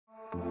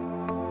Welcome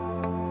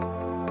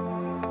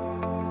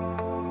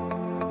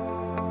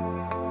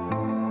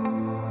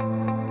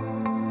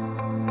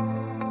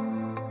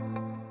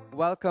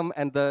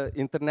and the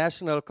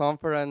International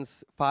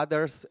Conference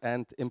Fathers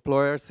and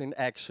Employers in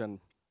Action.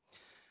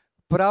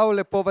 Prav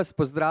lepo vas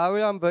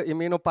pozdravljam v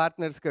imenu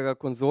partnerskega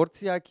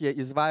konzorcija, ki je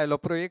izvajalo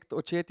projekt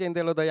Očetje in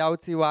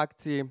delodajalci v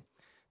akciji,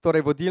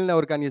 torej vodilne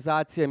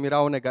organizacije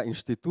Mirovnega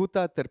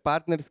inštituta ter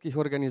partnerskih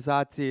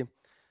organizacij,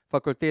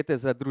 Fakultete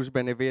za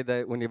družbene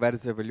vede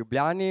Univerze v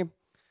Ljubljani,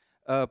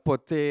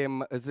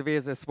 potem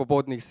Zveze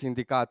svobodnih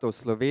sindikatov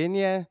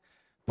Slovenije,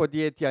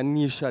 podjetja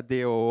Niša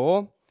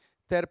d.o.o.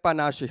 ter pa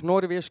naših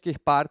norveških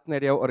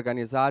partnerjev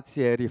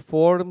organizacije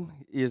Reform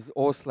iz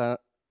Osla,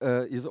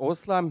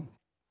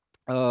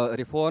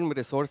 Reform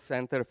Resource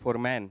Center for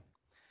Men.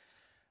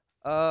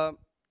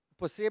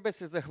 Posebej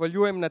se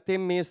zahvaljujem na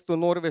tem mestu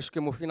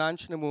norveškemu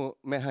finančnemu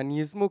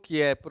mehanizmu, ki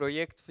je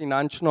projekt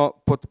finančno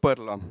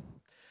podprlo.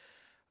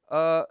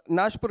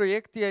 Naš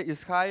projekt je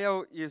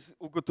izhajal iz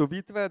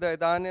ugotovitve, da je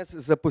danes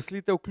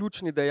zaposlitev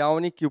ključni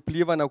dejavnik, ki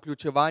vpliva na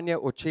vključevanje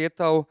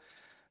očetov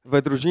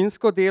v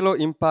družinsko delo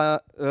in pa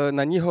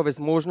na njihove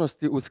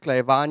zmožnosti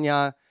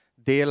usklajevanja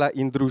dela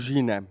in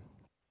družine.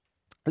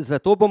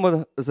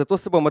 Zato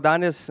se bomo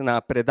danes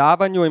na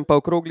predavanju in pa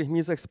okroglih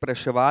mizah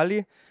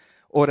spraševali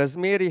o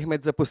razmerjih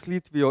med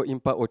zaposlitvijo in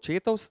pa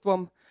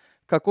očetovstvom,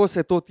 kako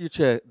se to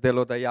tiče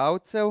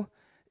delodajalcev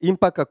in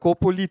pa kako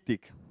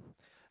politik.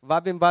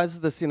 Vabim vas,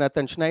 da si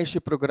natančnejši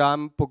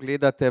program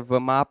pogledate v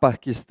mapah,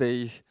 ki ste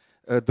jih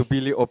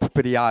dobili ob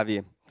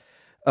prijavi.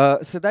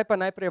 Sedaj pa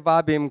najprej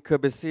vabim k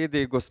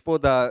besedi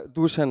gospoda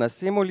Dušana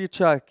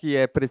Semoliča, ki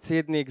je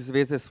predsednik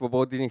Zveze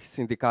svobodnih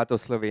sindikatov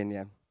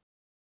Slovenije.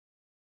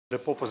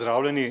 Lepo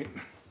pozdravljeni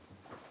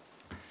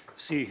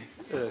vsi,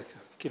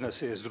 ki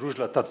nas je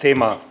združila ta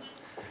tema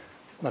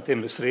na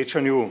tem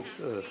srečanju.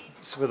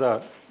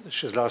 Seveda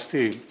še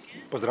zlasti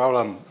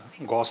pozdravljam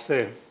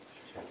goste,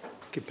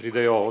 ki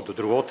pridejo od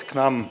drugod k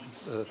nam.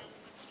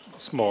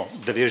 Smo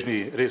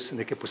deležni res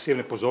neke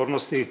posebne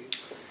pozornosti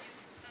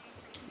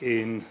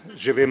in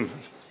že vem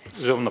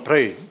že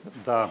vnaprej,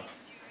 da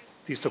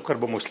tisto, kar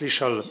bomo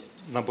slišali,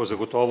 nam bo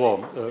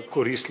zagotovo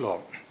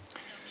koristilo.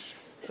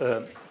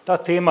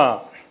 Ta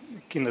tema,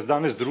 ki nas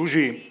danes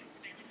druži,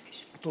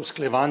 to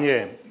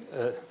usklajevanje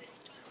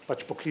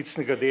pač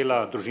poklicnega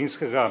dela,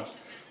 družinskega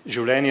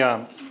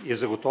življenja, je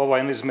zagotovo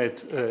ena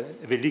izmed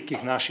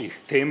velikih naših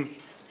tem,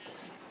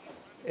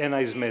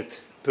 ena izmed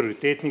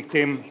prioritetnih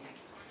tem,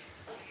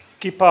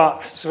 ki pa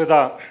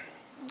seveda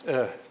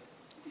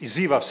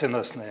izziva vse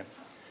nas, ne.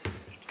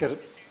 Ker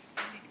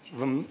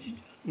v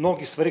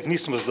mnogih stvarih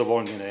nismo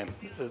zadovoljni, ne.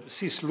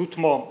 Vsi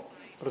slutimo,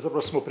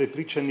 pravzaprav smo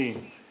prepričani,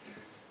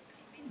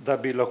 da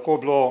bi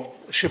lahko bilo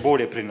še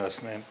bolje pri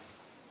nas, ne.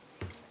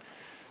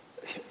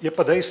 Je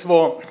pa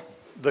dejstvo,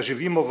 da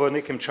živimo v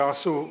nekem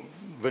času,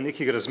 v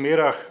nekih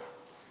razmerah,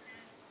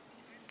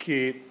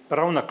 ki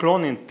prav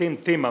naklonjen tem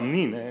temam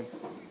ni, ne.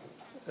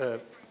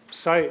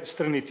 Vsaj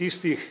strani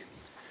tistih,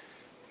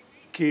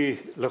 ki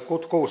lahko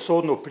tako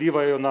usodno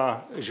vplivajo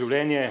na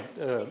življenje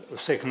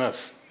vseh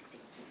nas.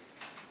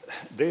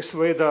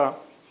 Dejstvo je, da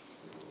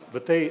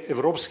v tej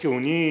Evropski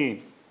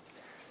uniji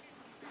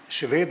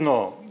še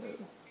vedno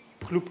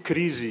kljub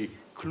krizi,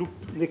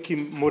 kljub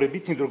nekim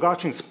morebitnim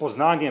drugačnim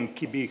spoznanjem,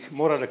 ki bi jih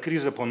morala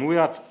kriza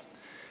ponujati,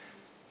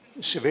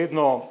 še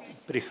vedno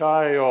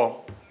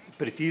prihajajo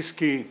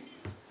pritiski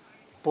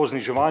po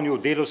zniževanju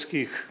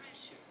delavskih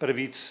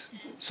pravic,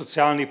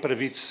 socialnih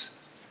pravic.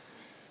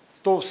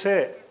 To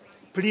vse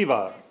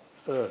vpliva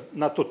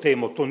na to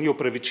temo, to ni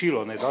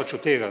opravičilo, ne, daleč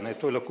od tega, ne,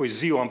 to je lahko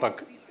izziv,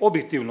 ampak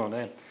objektivno,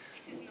 ne,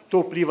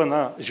 to vpliva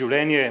na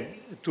življenje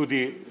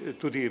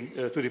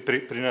tudi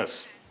pri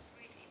nas.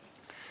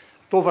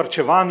 To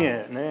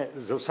varčevanje, ne,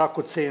 za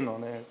vsako ceno,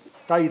 ne,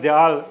 ta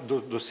ideal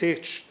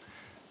doseči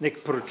nek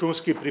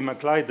proračunski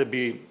primanjkljaj, da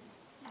bi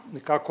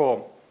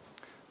nekako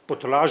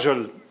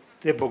potolažili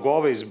te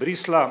bogove iz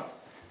Bruslja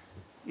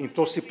in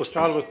to si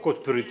postavilo kot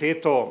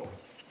prioriteto,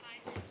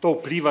 to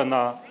vpliva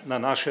na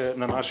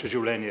naše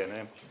življenje,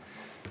 ne.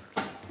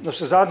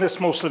 Navsezadnje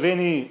smo v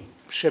Sloveniji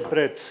še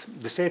pred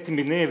 10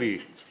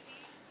 dnevi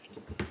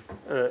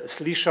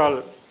slišali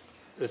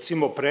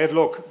recimo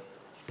predlog,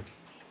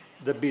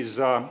 da bi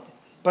za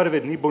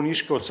prve dni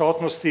bolniške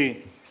odsotnosti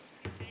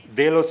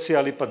delavci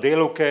ali pa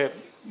delavke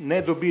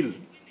ne dobili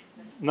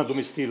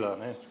nadomestila,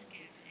 ne.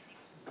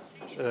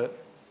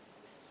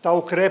 Ta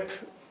ukrep,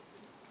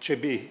 če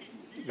bi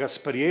ga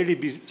sprejeli,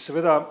 bi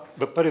seveda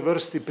v prvi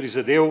vrsti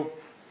prizadel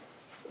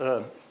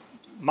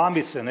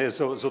mamice, ne,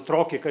 za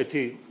otroke,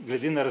 kajti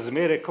glede na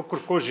razmere,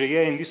 kakorkoli že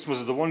je in nismo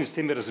zadovoljni s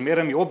temi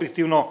razmerami,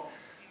 objektivno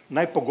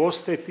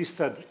najpogosteje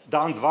tista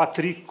dan, dva,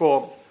 tri,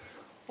 ko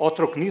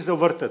otrok ni za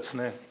vrtec,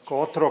 ne,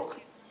 ko otrok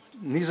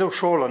ni za v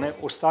šolo, ne,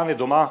 ostane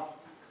doma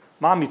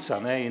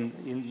mamica, ne,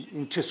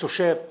 in če so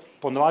še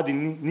ponovadi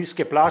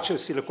nizke plače,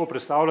 si lahko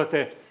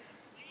predstavljate,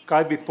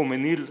 kaj bi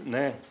pomenil,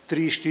 ne,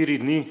 3-4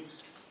 dni,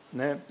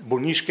 ne,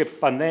 bolniške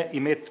pa ne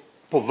imeti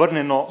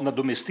povrnjeno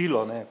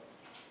nadomestilo, ne.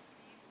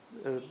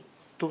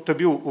 to je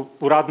bil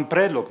uraden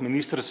predlog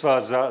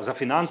Ministrstva za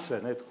finance,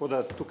 tako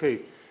da tukaj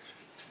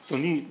to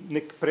ni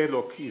nek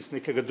predlog iz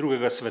nekega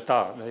drugega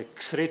sveta.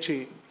 K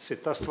sreči se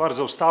ta stvar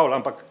zaustavlja,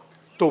 ampak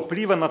to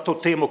vpliva na to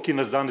temo, ki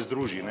nas danes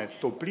druži.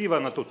 To vpliva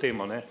na to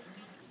temo.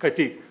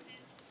 Kajti,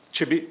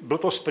 če bi bilo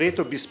to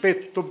sprejeto, bi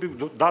spet to bil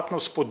dodatno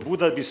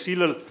spodbuda, bi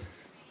silil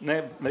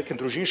v nekem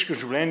družinskem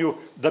življenju,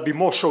 da bi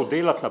mož šel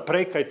delati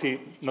naprej, kajti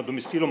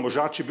nadomestilo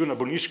moža, če bi bil na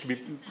bolniški,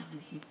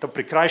 to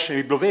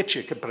prikrajšanje bi bilo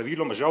večje, ker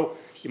praviloma žal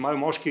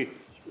imajo moški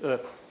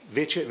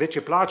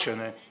večje plače.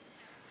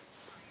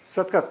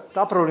 Skratka,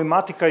 ta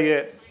problematika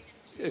je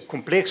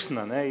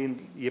kompleksna in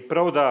je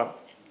prav, da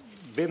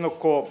vedno,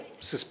 ko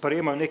se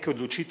sprejemajo neke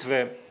odločitve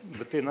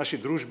v tej naši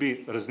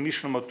družbi,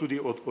 razmišljamo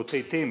tudi o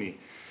tej temi.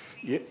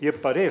 Je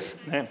pa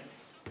res,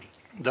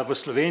 da v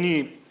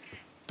Sloveniji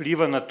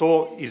vpliva na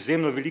to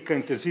izjemno velika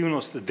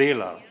intenzivnost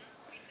dela.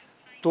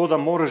 To, da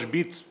moraš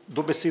biti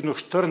dobesedno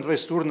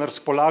 24 ur na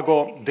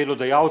razpolago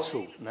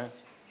delodajalcev.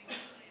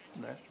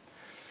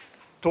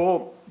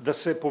 To, da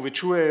se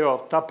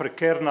povečujejo ta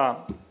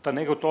prekerna, ta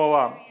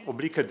negotova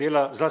oblika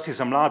dela, zlasti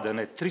za mlade.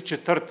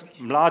 3/4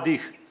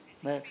 mladih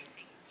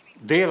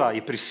dela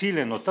je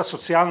prisiljeno, ta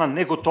socialna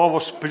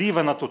negotovost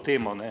vpliva na to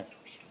temo.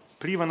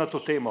 Vpliva na to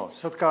temo.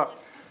 Skratka,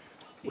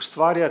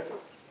 ustvarjati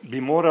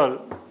bi morali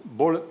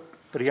bolj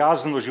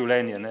prijazno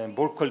življenje,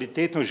 bolj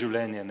kvalitetno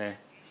življenje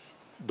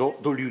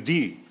do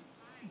ljudi,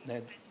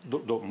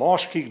 do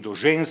moških, do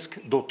žensk,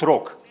 do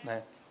otrok.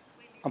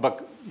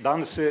 Ampak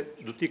danes se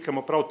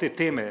dotikamo prav te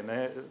teme,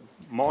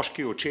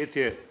 moški,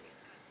 očetje,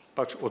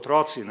 pač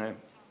otroci.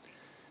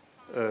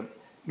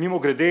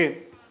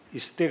 Mimogrede,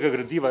 iz tega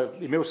gradiva,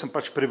 imel sem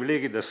pač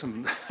privilegij, da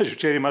sem že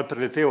včeraj malo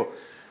preletel,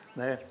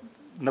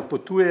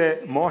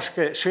 napotuje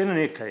moške še na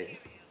nekaj,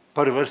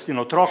 prvi vrsti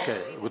na otroke,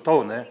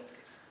 gotovo,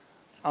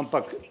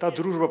 ampak ta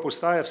družba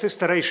postaja vse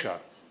starejša.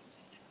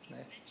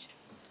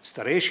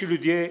 Starejši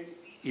ljudje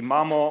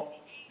imamo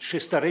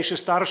še starejše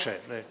starše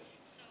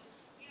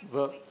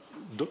v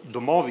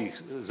domovih,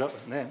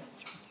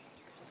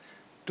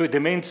 to je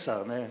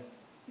demenca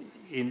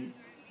in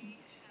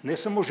ne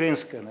samo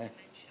ženske,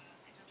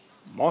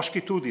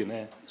 moški tudi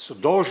so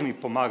dolžni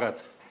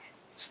pomagati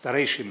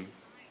starejšim,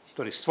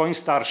 torej svojim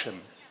staršem,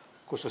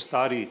 ko so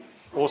stari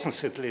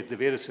 80 let,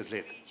 90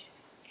 let.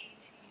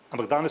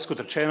 Ampak danes, kot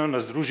rečeno,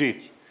 nas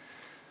druži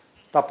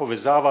ta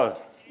povezava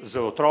z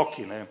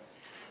otroki.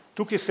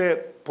 Tukaj se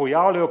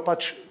pojavljajo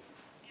pač,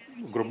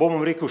 grobo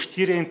bom rekel,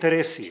 4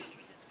 interesi.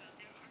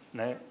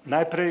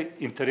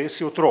 Najprej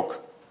interesi otrok.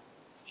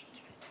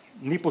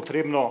 Ni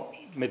potrebno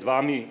med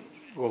vami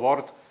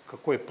govoriti,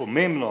 kako je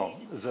pomembno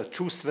za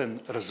čustven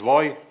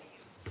razvoj,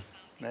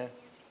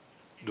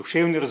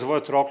 duševni razvoj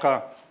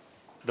otroka,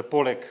 da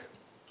poleg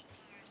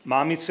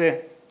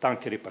mamice, tam,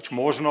 kjer je pač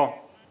možno,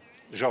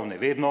 žal ne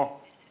vedno,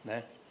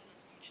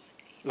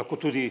 lahko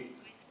tudi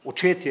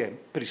očetje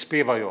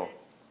prispevajo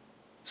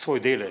svoj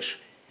delež.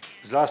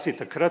 Zlasti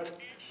takrat,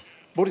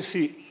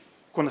 bodisi,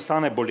 ko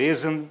nastane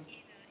bolezen,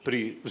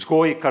 pri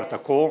vzgoji kar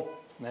tako,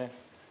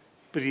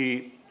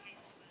 pri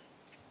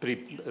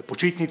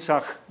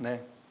počitnicah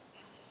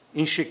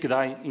in še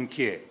kdaj in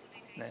kje.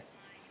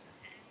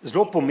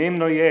 Zelo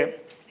pomembno je,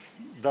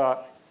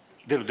 da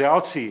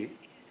delodajalci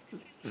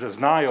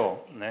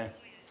zaznajo,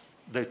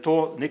 da je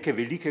to nekaj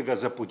velikega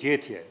za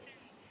podjetje,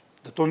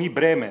 da to ni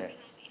breme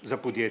za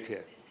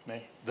podjetje,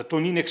 da to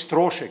ni nek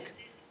strošek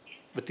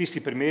v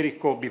tistih primerih,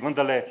 ko bi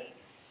vendarle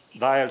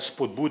dajali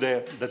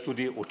spodbude, da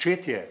tudi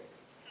očetje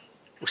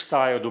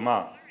ostajajo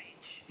doma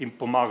in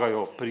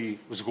pomagajo pri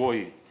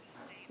vzgoji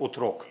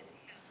otrok.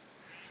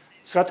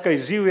 Skratka,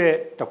 izziv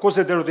je tako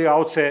za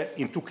delodajalce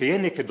in tukaj je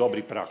nekaj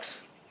dobrih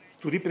praks,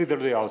 tudi pri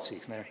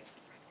delodajalcih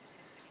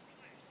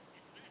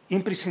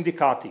in pri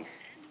sindikatih.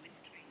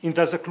 In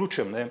da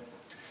zaključim,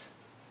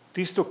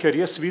 tisto, ker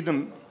jaz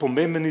vidim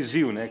pomemben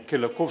izziv,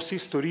 ker lahko vsi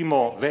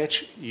storimo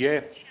več, je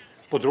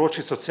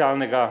področje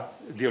socialnega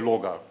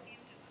dialoga.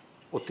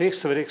 O teh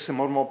stvareh se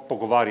moramo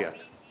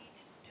pogovarjati.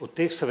 O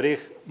teh stvareh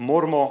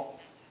moramo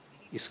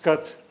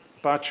iskati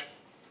pač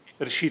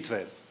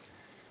rešitve.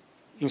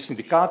 In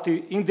sindikati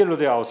in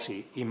delodajalci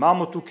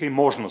imamo tukaj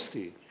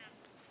možnosti.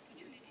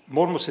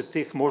 Moramo se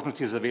teh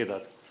možnosti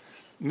zavedati.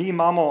 Mi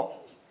imamo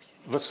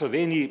v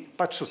Sloveniji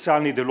pač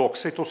socialni dialog,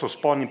 vse to so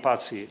spolni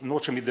paci,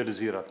 nočem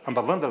idealizirati,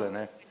 ampak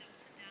vendarle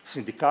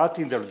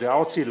sindikati in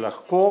delodajalci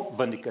lahko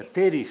v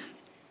nekaterih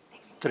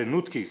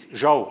trenutkih,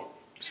 žal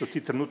so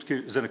ti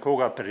trenutki za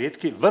nekoga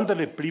preredki,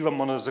 vendarle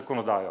vplivamo na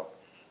zakonodajo.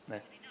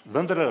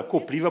 Vendarle lahko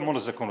vplivamo na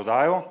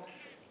zakonodajo,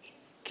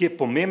 ki je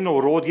pomembno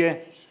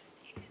orodje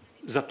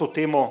za to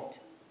temo,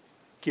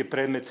 ki je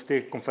predmet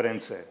te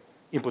konference.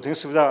 In potem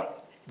seveda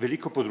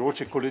veliko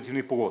področje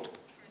kolektivnih pogodb.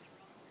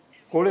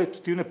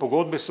 Kolektivne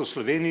pogodbe so v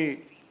Sloveniji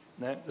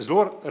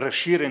zelo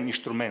razširjen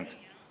inštrument.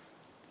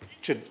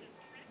 Če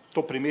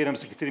to primerjam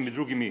s katerimi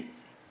drugimi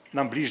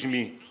nam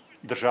bližnjimi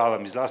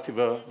državami, zlasti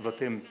v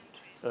tem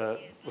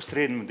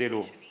osrednjem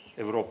delu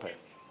Evrope.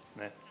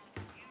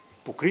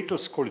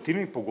 Pokritost s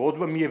kolektivnimi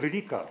pogodbami je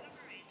velika,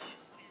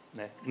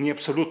 ni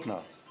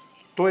absolutna.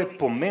 to je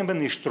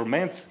pomemben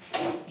inštrument,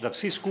 da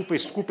vsi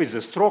skupaj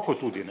za stroko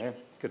tudi, ne,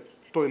 ker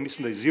to je,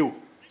 mislim, da izziv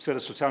seveda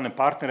socialne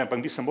partnerje, ampak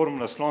mi se moramo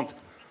nasloniti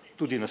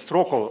tudi na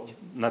stroko,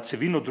 na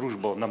civilno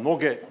družbo, na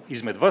mnoge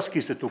izmed vas,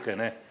 ki ste tukaj,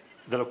 ne,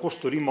 da lahko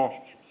storimo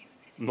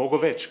mnogo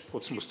več,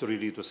 kot smo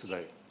storili do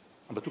sedaj.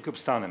 Ampak tukaj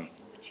obstanem.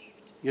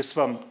 Jaz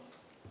vam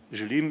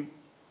želim,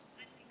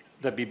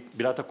 da bi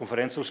bila ta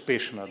konferenca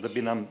uspešna, da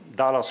bi nam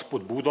dala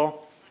spodbudo,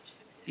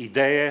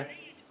 ideje,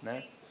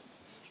 ne,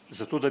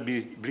 zato da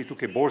bi bili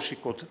tukaj boljši,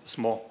 kot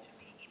smo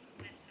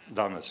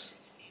danes.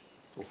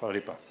 Hvala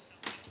lepa.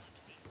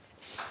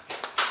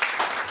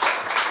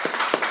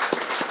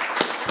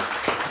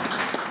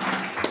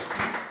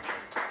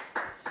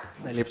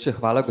 Najlepše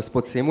hvala,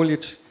 gospod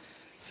Semolič.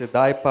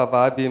 Sedaj pa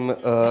vabim,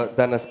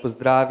 da nas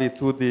pozdravi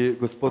tudi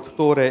gospod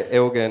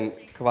Eugen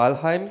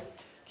Kvalheim,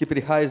 ki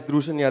prihaja iz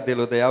Združenja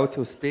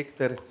delodajalcev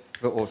Spekter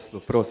v Oslu.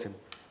 Prosim.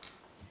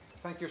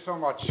 Thank you so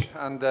much,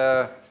 and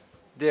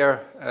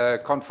dear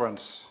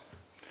conference.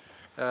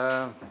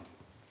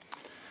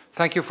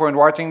 Thank you for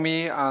inviting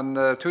me and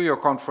to your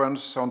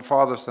conference on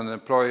Fathers and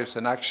Employers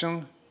in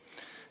Action.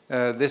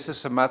 This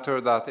is a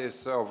matter that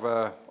is of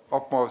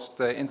utmost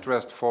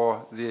interest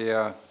for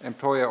the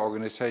employer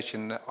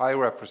organization I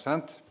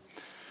represent.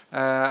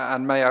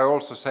 And may I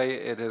also say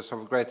it is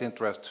of great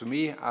interest to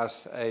me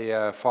as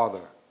a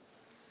father.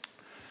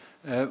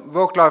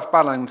 Work-life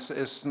balance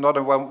is not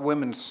a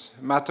women's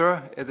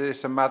matter. It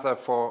is a matter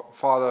for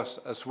fathers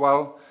as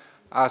well,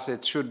 as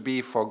it should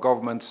be for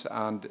governments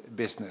and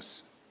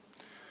business.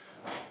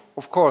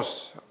 Of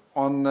course,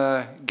 on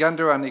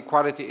gender and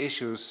equality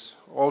issues,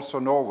 also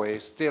Norway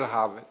still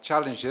have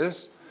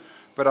challenges,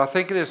 but I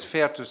think it is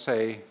fair to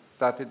say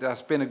that it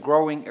has been a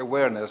growing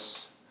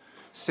awareness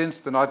since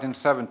the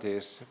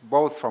 1970s,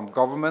 both from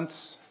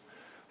governments,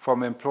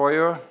 from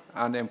employer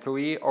and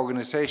employee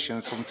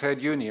organizations, from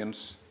trade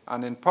unions,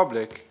 and in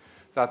public,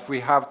 that we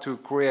have to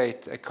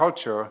create a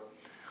culture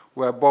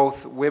where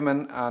both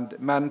women and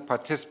men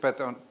participate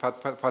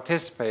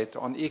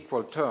on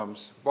equal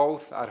terms,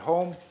 both at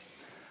home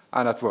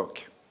and at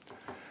work.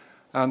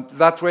 And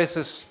that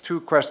raises two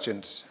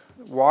questions: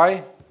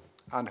 why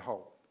and how?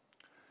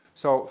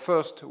 So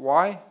first,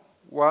 why?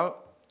 Well,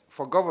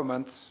 for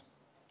governments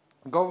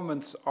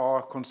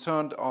are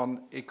concerned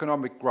on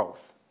economic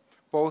growth,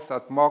 both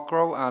at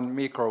macro and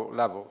micro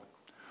level.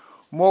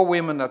 More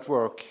women at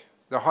work,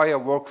 the higher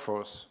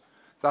workforce.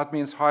 That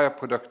means higher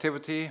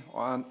productivity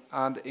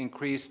and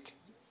increased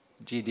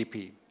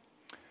GDP.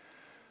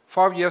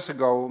 5 years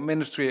ago,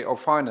 Ministry of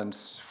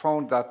Finance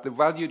found that the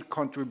valued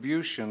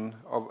contribution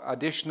of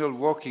additional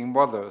working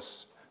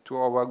mothers to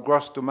our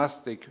gross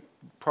domestic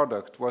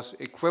product was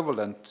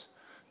equivalent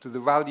to the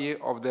value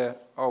of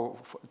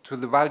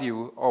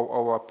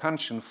our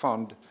pension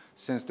fund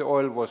since the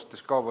oil was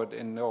discovered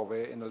in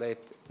Norway in the late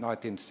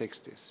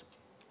 1960s.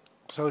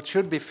 So it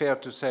should be fair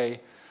to say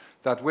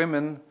that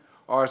women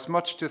are as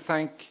much to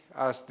thank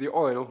as the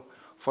oil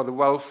for the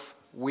wealth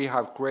we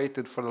have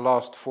created for the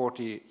last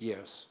 40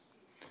 years.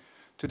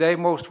 Today,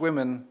 most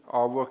women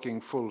are working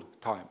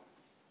full-time.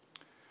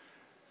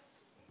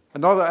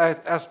 Another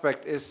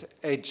aspect is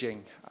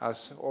aging,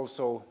 as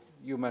also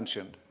you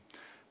mentioned.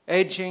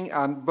 Aging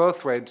and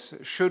birth rates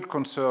should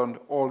concern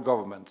all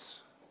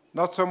governments,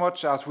 not so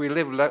much as we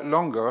live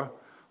longer,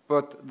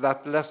 but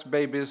that less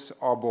babies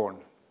are born.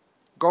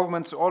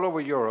 Governments all over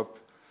Europe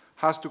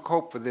has to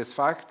cope with this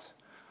fact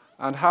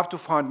and have to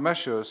find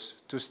measures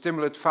to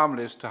stimulate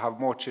families to have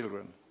more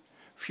children.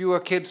 Fewer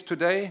kids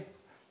today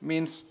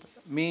means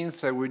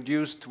a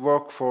reduced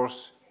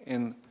workforce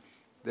in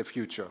the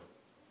future.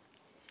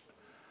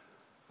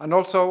 And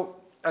also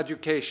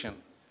education.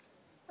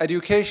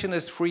 Education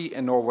is free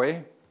in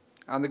Norway,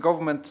 and the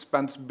government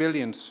spends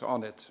billions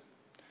on it.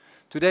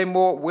 Today,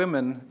 more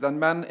women than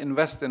men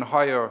invest in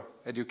higher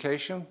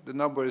education. The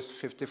number is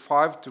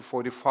 55 to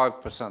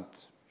 45%.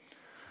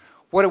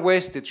 What a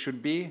waste it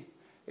should be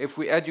if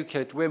we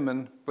educate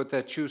women, but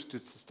they choose to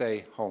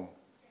stay home.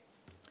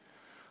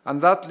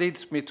 And that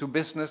leads me to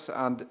business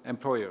and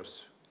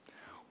employers.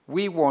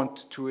 We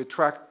want to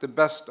attract the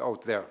best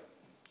out there.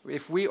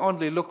 If we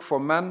only look for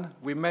men,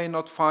 we may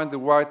not find the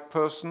right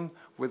person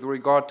with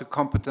regard to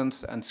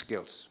competence and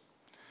skills.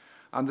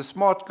 And the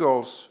smart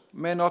girls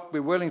may not be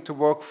willing to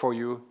work for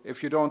you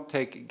if you don't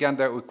take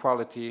gender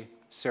equality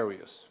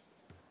serious.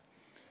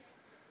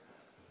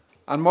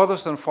 And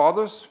mothers and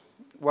fathers,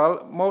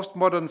 well, most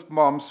modern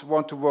moms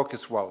want to work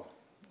as well.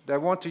 They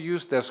want to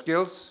use their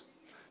skills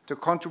to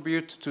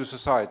contribute to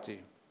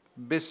society.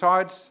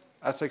 Besides,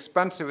 as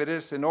expensive it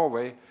is in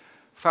Norway,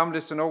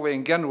 families in Norway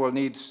in general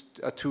need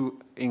a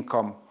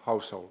two-income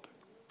household.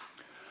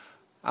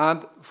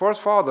 And for us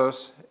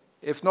fathers,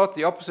 if not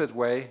the opposite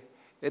way,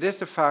 it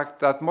is a fact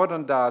that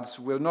modern dads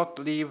will not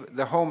leave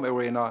the home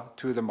arena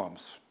to the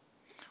moms.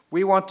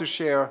 We want to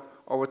share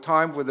our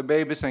time with the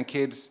babies and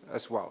kids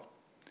as well.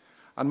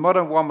 And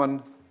modern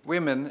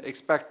women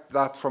expect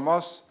that from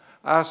us,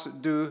 as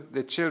do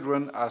the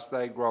children as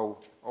they grow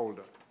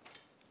older.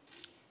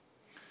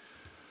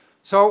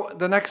 So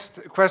the next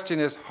question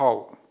is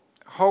how.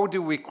 how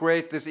do we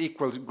create this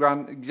equal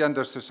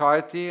gender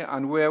society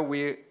and where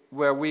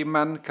we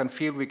men can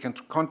feel we can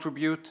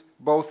contribute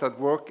both at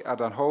work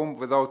and at home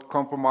without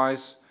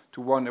compromise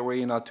to one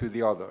arena to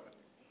the other?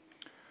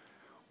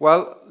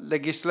 Well,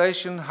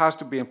 legislation has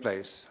to be in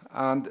place,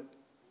 and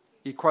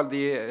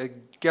the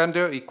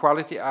Gender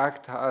Equality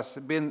Act has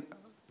been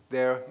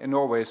there in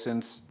Norway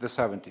since the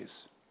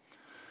 70s.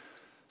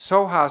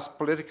 So has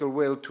political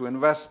will to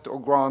invest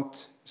or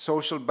grant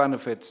social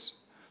benefits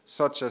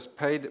such as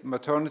paid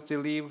maternity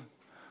leave,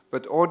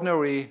 but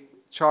ordinary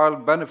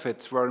child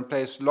benefits were in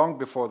place long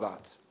before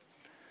that.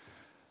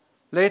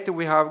 Later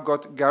we have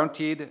got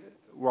guaranteed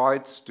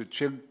rights to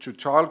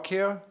child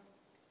care,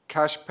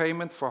 cash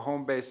payment for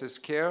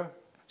home-based care,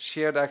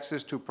 shared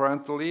access to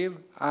parental leave,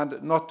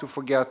 and not to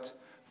forget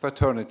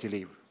paternity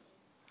leave.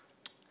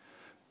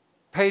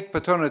 Paid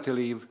paternity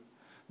leave,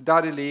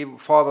 daddy leave,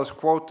 father's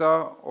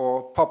quota,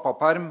 or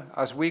pappaperm,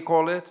 as we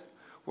call it,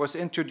 was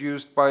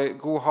introduced by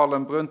Gro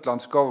Harlem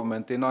Brundtland's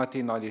government in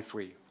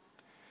 1993.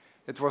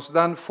 It was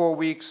then 4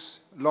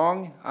 weeks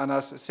long and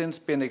has since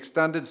been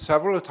extended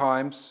several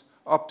times,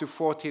 up to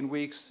 14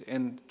 weeks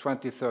in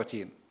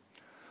 2013,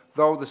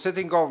 though the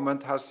sitting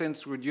government has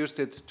since reduced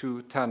it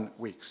to 10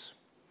 weeks.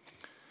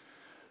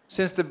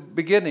 Since the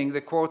beginning,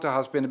 the quota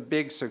has been a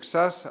big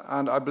success,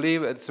 and I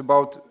believe it's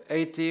about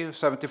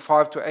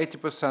 75 to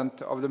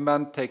 80% of the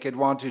men take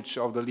advantage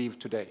of the leave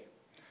today.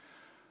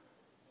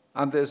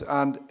 And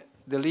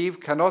the leave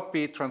cannot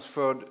be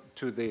transferred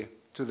to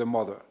the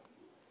mother.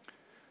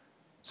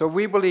 So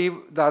we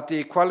believe that the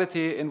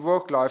equality in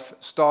work life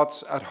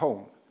starts at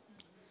home,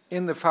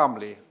 in the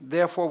family.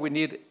 Therefore, we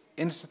need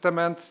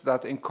instruments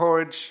that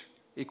encourage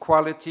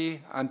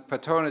equality, and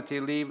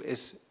paternity leave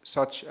is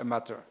such a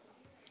matter.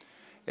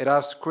 It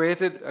has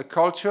created a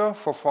culture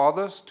for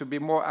fathers to be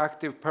more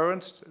active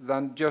parents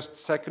than just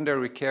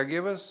secondary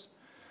caregivers.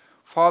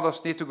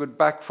 Fathers need to get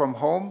back from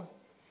home.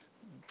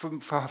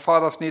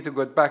 Fathers need to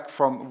get back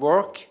from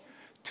work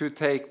to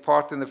take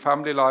part in the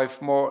family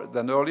life more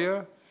than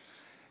earlier.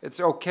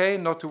 It's okay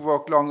not to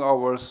work long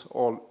hours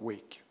all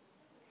week.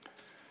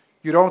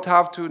 You don't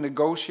have to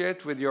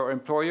negotiate with your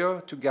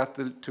employer to get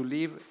the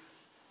leave.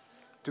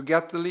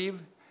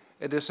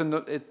 It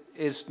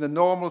is the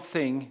normal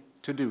thing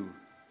to do.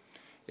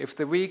 If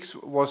the weeks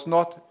was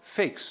not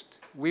fixed,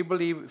 we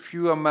believe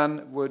fewer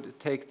men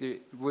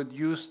would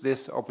use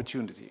this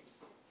opportunity.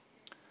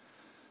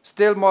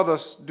 Still,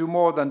 mothers do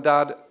more than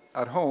dad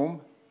at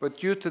home, but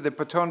due to the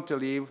paternity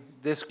leave,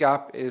 this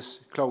gap is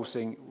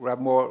closing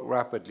more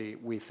rapidly,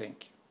 we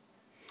think.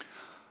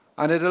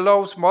 And it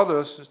allows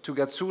mothers to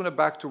get sooner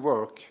back to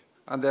work,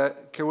 and their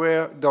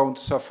career don't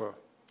suffer.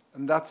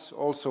 And that's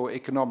also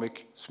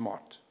economic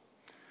smart.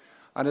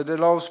 And it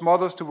allows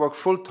mothers to work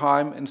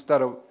full-time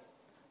instead of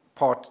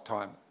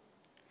part-time.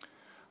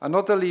 And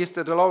not the least,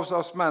 it allows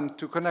us men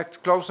to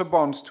connect closer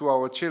bonds to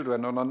our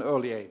children on an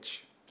early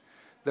age.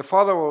 The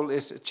father role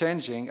is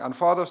changing, and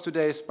fathers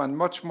today spend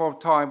much more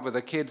time with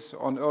their kids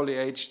on early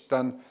age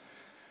than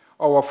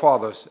our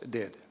fathers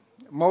did.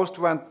 Most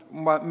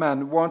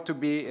men want to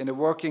be in a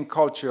working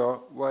culture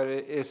where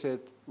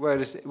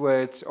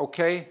it's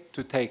okay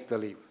to take the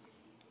leave.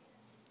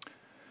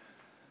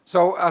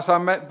 So, as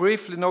I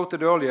briefly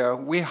noted earlier,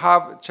 we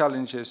have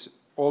challenges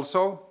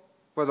also,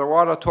 but I'd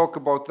rather talk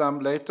about them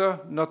later,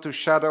 not to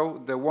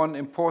shadow the one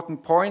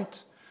important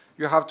point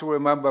you have to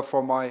remember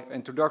from my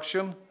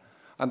introduction,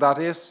 and that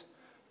is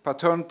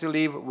paternity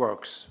leave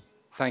works.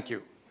 Thank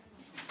you.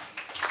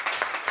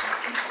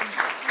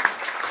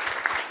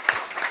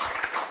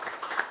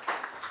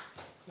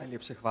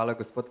 Najlepša hvala,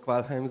 gospod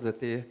Kvalheim, za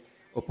te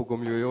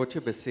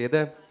opogumljujoče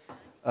besede.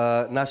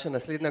 Naša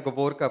naslednja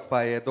govorka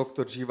pa je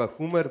dr. Živa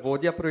Humer,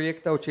 vodja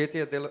projekta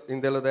Očetje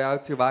in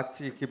delodajalci v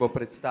akciji, ki bo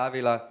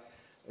predstavila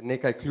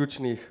nekaj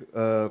ključnih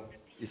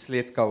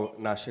izsledkov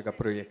našega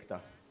projekta.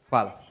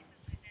 Hvala.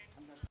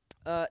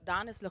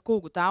 Danes lahko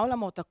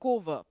ugotavljamo tako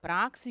v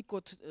praksi,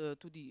 kot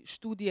tudi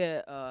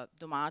študije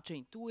domače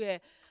in tuje,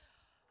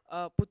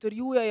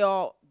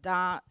 potrjujejo,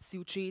 da si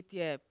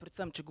očetje,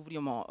 predvsem če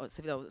govorimo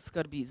seveda o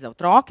skrbi za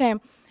otroke,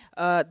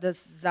 da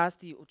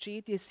zlasti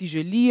očetje si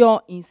želijo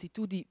in si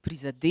tudi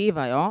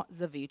prizadevajo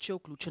za večjo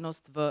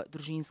vključenost v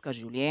družinska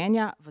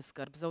življenja, v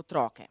skrb za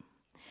otroke.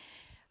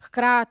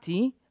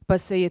 Hkrati pa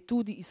se je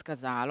tudi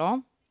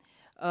izkazalo,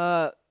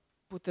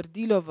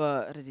 potrdilo v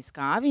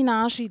raziskavi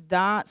naši,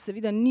 da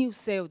seveda ni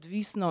vse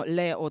odvisno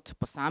le od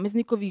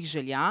posameznikovih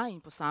želja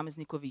in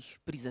posameznikovih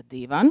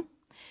prizadevanj,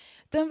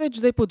 temveč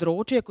da je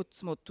področje, kot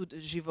smo tudi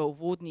že v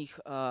uvodnih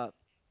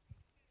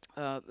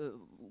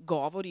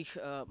govorih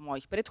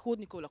mojih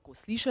predhodnikov lahko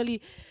slišali,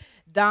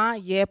 da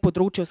je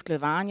področje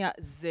usklajevanja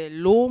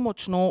zelo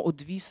močno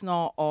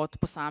odvisno od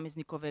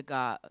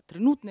posameznikovega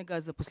trenutnega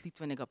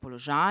zaposlitvenega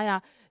položaja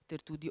ter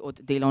tudi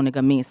od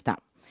delovnega mesta.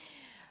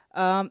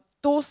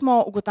 To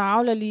smo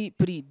ugotavljali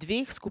pri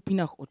dveh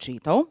skupinah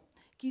očetov,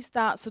 ki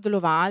sta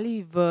sodelovali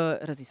v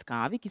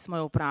raziskavi, ki smo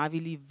jo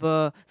opravili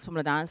v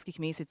spomladanskih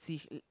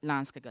mesecih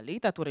lanskega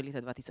leta, torej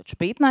leta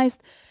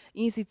 2015,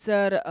 in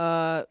sicer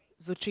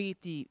z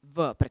očeti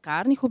v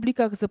prekarnih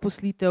oblikah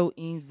zaposlitev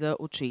in z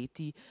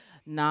očeti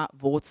na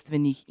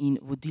vodstvenih in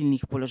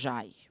vodilnih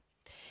položajih.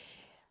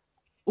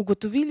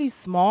 Ugotovili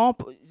smo,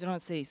 oziroma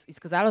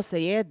izkazalo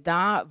se je,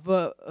 da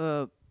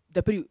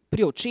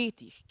pri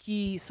očetih,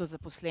 ki so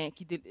zaposleni,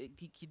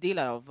 ki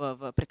delajo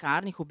v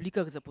prekarnih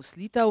oblikah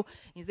zaposlitev,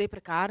 in zdaj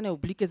prekarne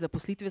oblike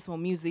zaposlitve smo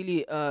mi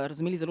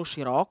razumeli zelo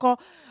široko,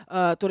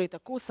 torej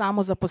tako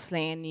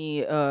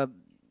samozaposleni,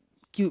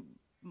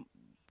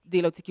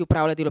 delavci, ki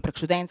upravljajo delo prek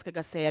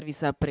študentskega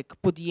servisa, prek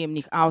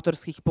podjemnih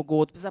avtorskih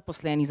pogodb,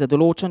 zaposleni za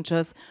določen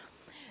čas.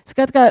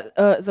 Skratka,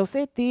 za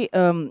vse te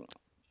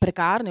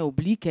prekarne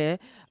oblike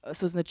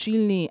so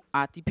značilni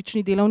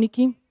atipični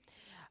delavniki,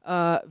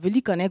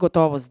 velika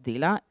negotovost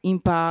dela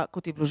in pa,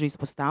 kot je bilo že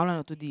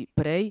izpostavljeno tudi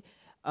prej,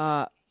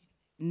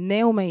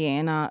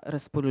 neomejena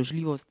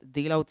razpoložljivost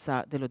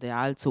delavca,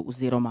 delodajalcu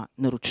oziroma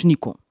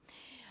naročniku.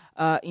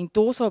 In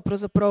to so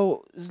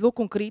pravzaprav zelo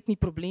konkretni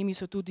problemi,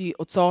 so tudi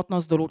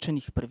odsotnost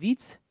določenih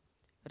pravic,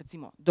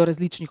 recimo do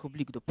različnih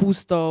oblik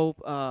dopustov,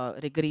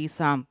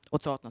 regresa,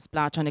 odsotnost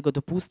plačanega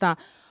dopusta,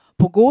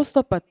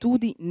 pogosto pa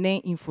tudi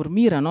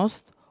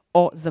neinformiranost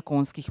o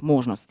zakonskih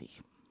možnostih.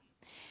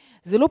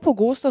 Zelo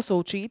pogosto so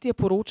očetje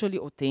poročali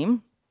o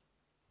tem,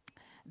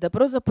 da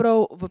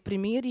pravzaprav v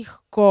primerih,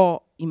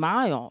 ko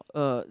imajo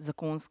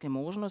zakonske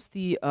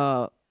možnosti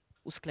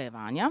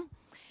usklajevanja,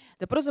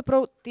 da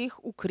pravzaprav teh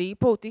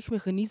ukrepov, teh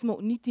mehanizmov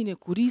niti ne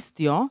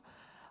koristijo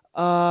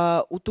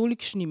v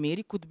tolikšni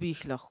meri, kot bi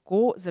jih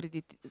lahko,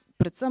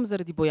 predvsem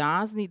zaradi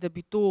bojazni, da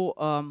bi to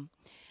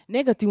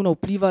negativno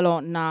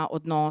vplivalo na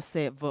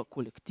odnose v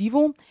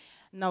kolektivu,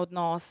 na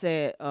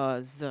odnose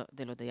z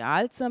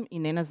delodajalcem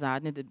in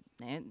nenazadnje,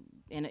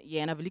 je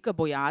ena velika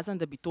bojazen,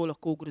 da bi to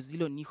lahko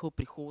ogrozilo njihov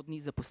prihodnji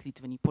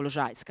zaposlitveni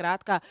položaj.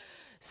 Skratka,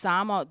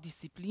 sama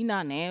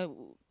disciplina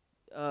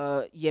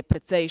je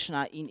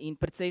precejšna in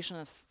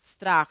precejšna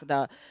strah,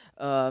 da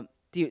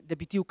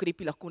bi ti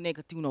ukrepi lahko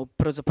negativno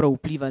pravzaprav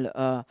vplivali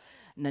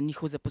na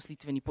njihov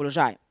zaposlitveni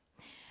položaj.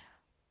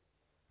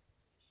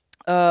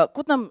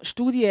 Kot nam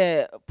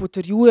študije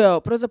potrjujejo,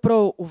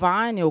 pravzaprav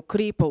uvajanje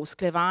ukrepov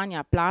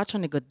usklajevanja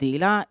plačanega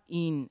dela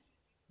in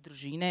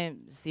družine,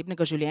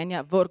 zasebnega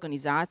življenja v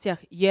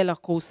organizacijah je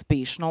lahko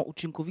uspešno,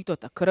 učinkovito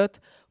takrat,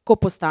 ko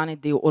postane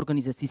del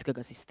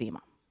organizacijskega sistema.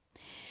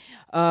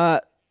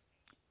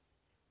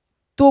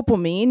 To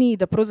pomeni,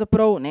 da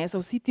pravzaprav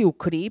so vsi ti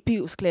ukrepi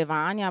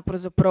usklajevanja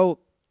pravzaprav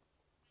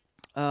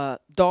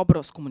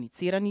dobro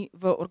skomunicirani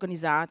v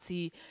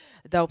organizaciji,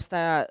 da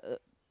obstaja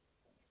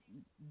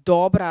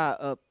dobra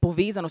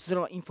povezanost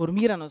oziroma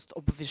informiranost,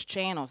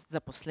 obveščenost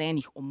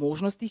zaposlenih o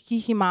možnostih, ki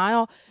jih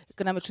imajo,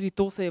 ker namreč tudi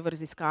to se je v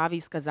raziskavi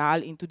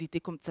izkazalo in tudi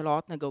tekom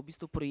celotnega v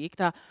bistvu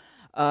projekta,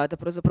 da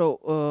pravzaprav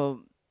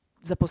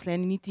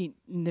zaposleni niti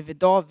ne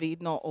vedo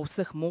vedno o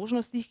vseh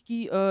možnostih,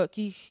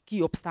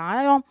 ki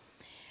obstajajo.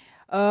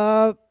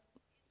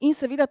 In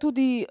seveda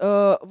tudi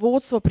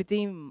vodstvo pri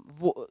tem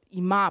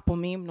ima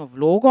pomembno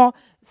vlogo,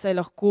 saj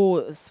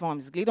lahko s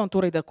svojim zgledom,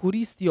 torej da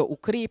koristijo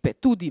ukrepe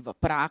tudi v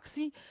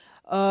praksi,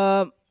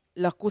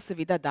 lahko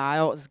seveda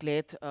dajo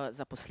zgled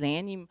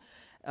zaposlenim,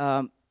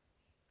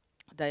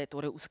 da je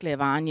torej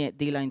usklajevanje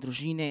dela in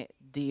družine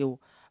del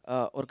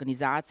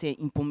organizacije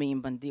in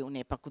pomemben del,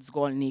 ne pa kot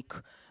zgolj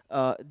nek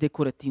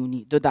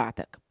dekorativni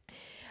dodatek.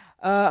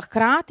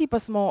 Hkrati pa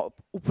smo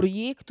v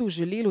projektu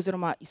želeli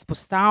oziroma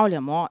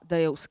izpostavljamo, da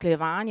je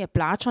usklajevanje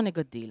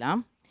plačanega dela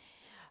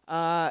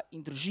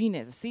in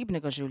družine,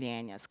 zasebnega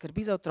življenja,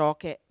 skrbi za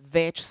otroke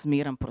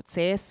večsmeren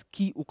proces,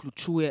 ki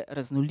vključuje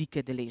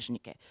raznolike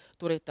deležnike.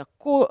 Torej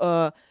tako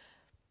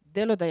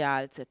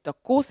delodajalce,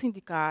 tako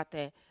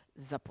sindikate,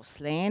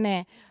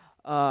 zaposlene,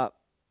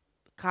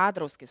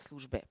 kadrovske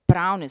službe,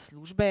 pravne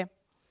službe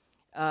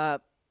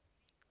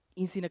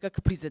in si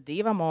nekako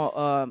prizadevamo,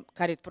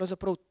 kar je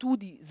pravzaprav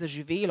tudi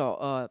zaživelo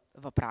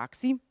v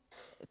praksi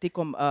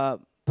tekom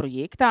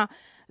projekta,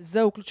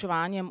 z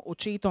vključevanjem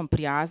očetom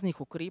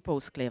prijaznih ukrepov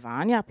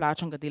usklajevanja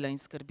plačanega dela in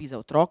skrbi za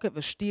otroke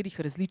v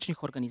 4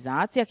 različnih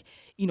organizacijah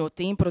in o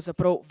tem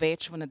pravzaprav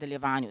več v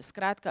nadaljevanju.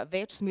 Skratka,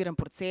 večsmeren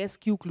proces,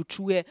 ki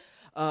vključuje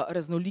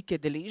raznolike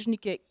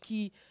deležnike,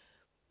 ki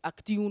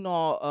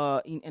aktivno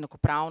in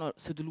enakopravno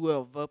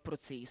sodelujejo v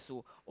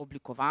procesu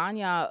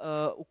oblikovanja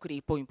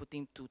ukrepov in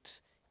potem tudi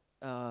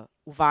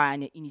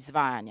uvajanja in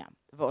izvajanja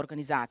v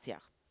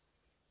organizacijah.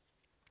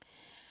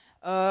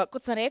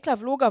 Kot sem rekla,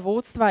 vloga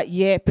vodstva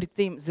je pri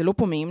tem zelo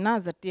pomembna,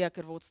 zaradi tega,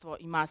 ker vodstvo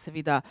ima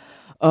seveda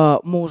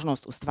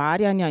možnost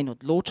ustvarjanja in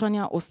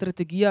odločanja o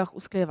strategijah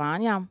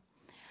usklajevanja,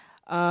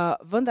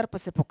 vendar pa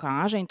se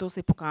pokaže, in to se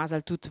je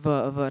pokazalo tudi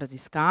v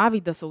raziskavi,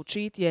 da so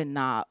očetje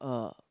na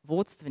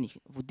vodstvenih,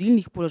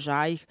 vodilnih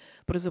položajih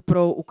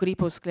pravzaprav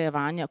ukrepe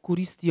usklajevanja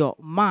koristijo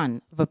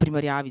manj v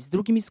primerjavi z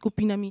drugimi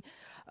skupinami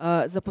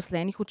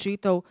zaposlenih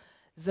očetov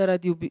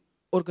zaradi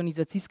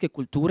organizacijske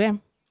kulture,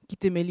 ki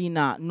temelji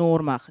na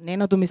normah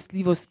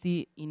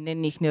nenadomestljivosti in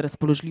nenehne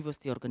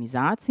razpoložljivosti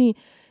organizacij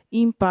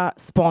in pa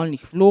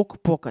spolnih vlog,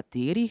 po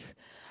katerih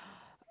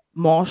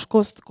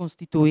moškost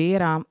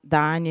konstituira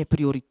dajanje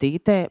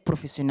prioritete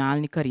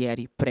profesionalni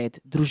karieri pred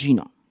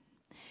družino.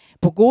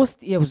 Pogost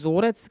je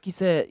vzorec, ki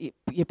se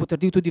je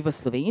potrdil tudi v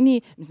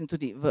Sloveniji, mislim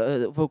tudi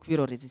v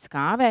okviru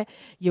raziskave,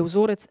 je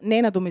vzorec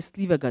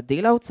nenadomestljivega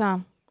delavca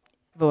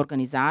v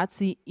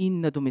organizaciji in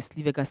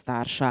nadomestljivega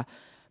starša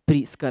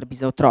pri skrbi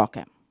za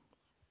otroke.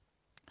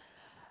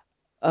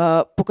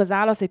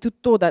 Pokazalo se je tudi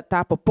to, da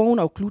ta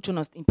popolna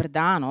vključenost in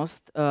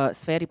predanost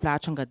sferi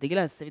plačanega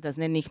dela, seveda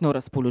z nenehno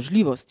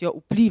razpoložljivostjo,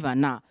 vpliva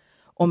na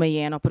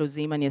omejeno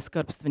prevzemanje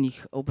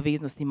skrbstvenih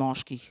obveznosti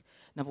moških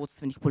na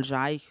vodstvenih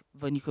položajih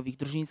v njihovih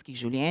družinskih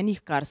življenjih,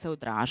 kar se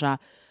odraža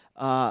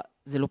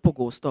zelo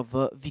pogosto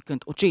v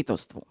vikend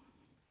očetovstvu.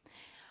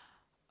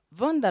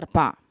 Vendar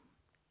pa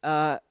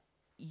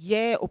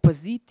je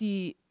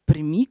opaziti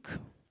premik,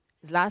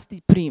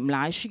 zlasti pri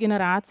mlajši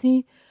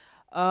generaciji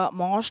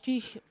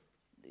moških,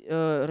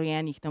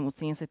 rojenih tam od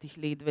 70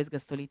 let 20.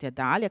 stoletja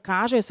dalje,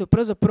 kažejo se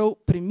pravzaprav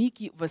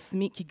premiki,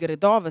 ki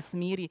gredo v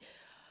smeri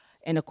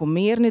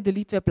enakomerne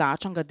delitve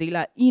plačanega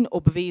dela in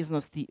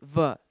obveznosti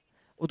v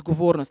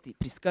odgovornosti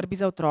pri skrbi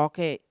za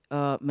otroke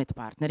med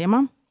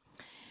partnerjema.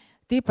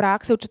 Te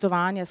prakse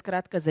očetovanja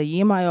skratka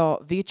zajemajo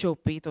večjo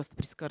vpetost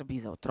pri skrbi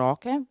za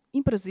otroke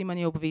in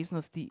prevzemanje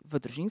obveznosti v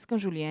družinskem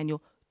življenju,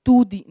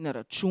 tudi na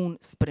račun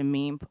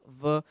sprememb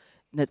v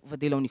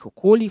delovnih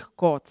okoljih,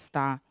 kot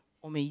sta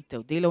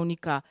omejitev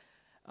delovnika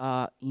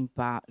in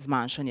pa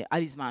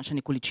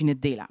zmanjšanje količine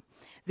dela.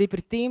 Zdaj,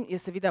 pri tem je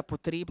seveda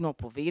potrebno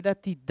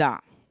povedati, da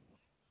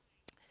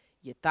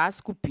je ta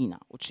skupina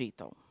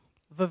očetov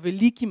v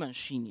veliki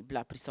manjšini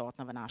bila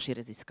prisotna v naši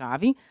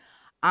raziskavi,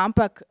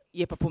 ampak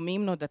je pa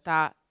pomembno, da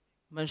ta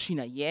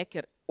manjšina je,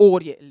 ker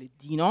orje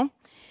ledino,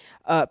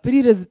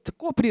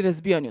 tako pri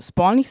razbijanju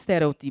spolnih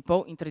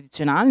stereotipov in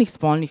tradicionalnih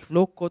spolnih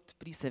vlog, kot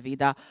pri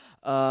seveda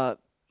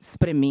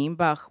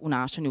spremembah,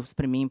 vnašanju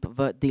sprememb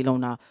v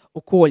delovna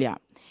okolja.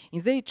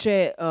 In zdaj, če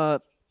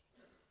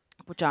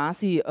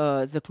počasi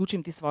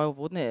zaključim te svoje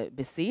uvodne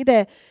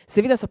besede,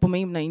 seveda so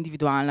pomembna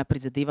individualna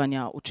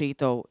prizadevanja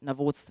očetov na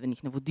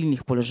vodstvenih, na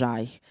vodilnih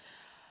položajih,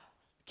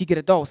 ki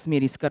gredo v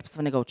smeri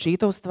skrbstvenega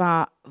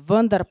očetovstva,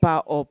 vendar pa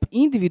ob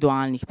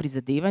individualnih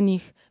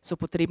prizadevanjih so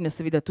potrebne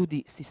seveda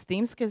tudi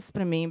sistemske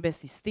spremembe,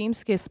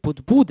 sistemske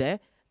spodbude,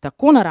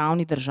 tako na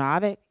ravni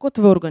države kot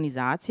v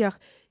organizacijah,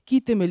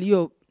 ki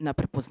temeljijo na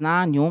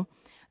prepoznanju,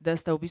 da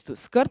sta v bistvu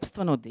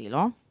skrbstveno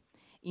delo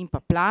in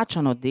pa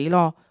plačano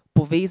delo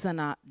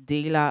povezana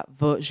dela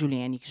v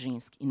življenjih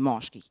žensk in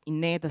moških. In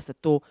ne, da sta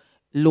to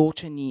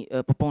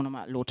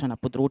popolnoma ločena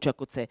področja,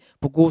 kot se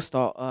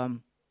pogosto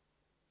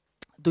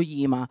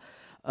dojema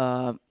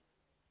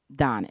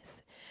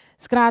danes.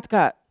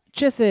 Skratka,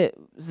 če se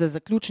za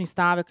zaključni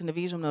stavek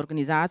navežem na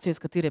organizacijo, iz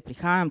katere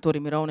prihajam, torej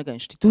Mirovnega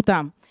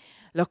inštituta,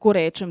 lahko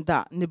rečem,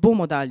 da ne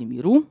bomo dali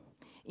miru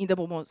in da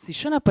bomo si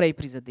še naprej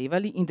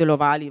prizadevali in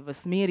delovali v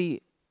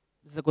smeri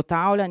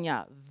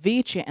zagotavljanja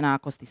večje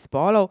enakosti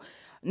spolov,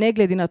 ne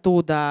glede na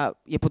to, da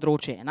je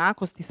področje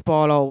enakosti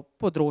spolov,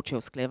 področje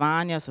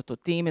usklajevanja, so to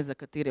teme, za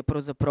katere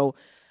pravzaprav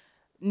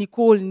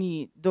nikoli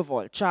ni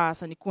dovolj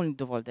časa, nikoli ni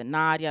dovolj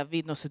denarja,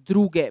 vedno so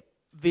druge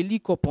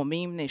veliko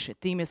pomembnejše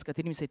teme, s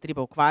katerimi se je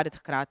treba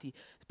ukvarjati, hkrati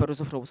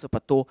pravzaprav so pa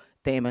to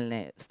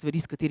temeljne stvari,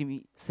 s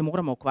katerimi se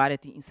moramo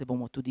ukvarjati in se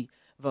bomo tudi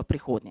v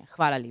prihodnje.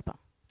 Hvala lepa.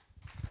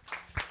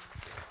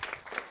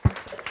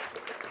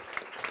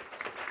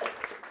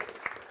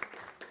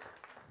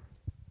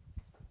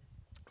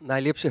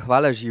 Najlepše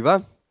hvala, Živa.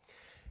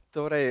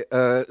 Torej,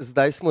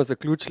 zdaj smo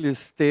zaključili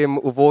s tem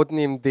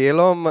uvodnim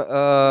delom,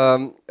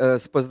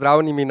 s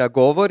pozdravnimi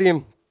nagovori.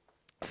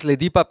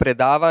 Sledi pa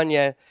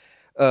predavanje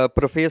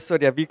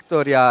profesorja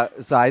Viktorja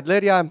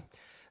Seidlerja,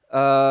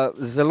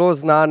 zelo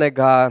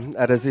znanega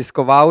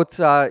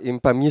raziskovalca in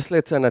pa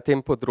misleca na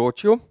tem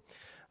področju.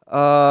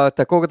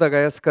 Tako da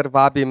ga jaz kar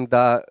vabim,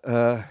 da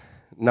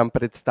nam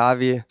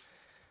predstavi,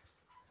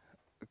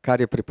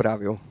 kar je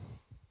pripravil.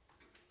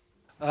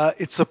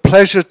 It's a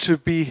pleasure to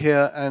be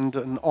here and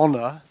an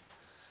honor,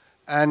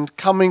 and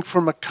coming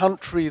from a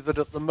country that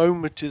at the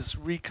moment is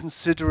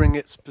reconsidering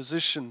its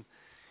position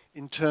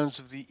in terms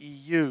of the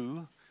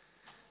EU,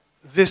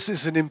 this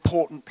is an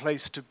important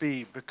place to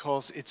be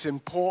because it's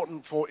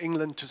important for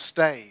England to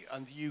stay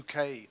and the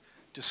UK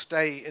to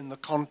stay in the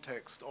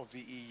context of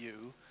the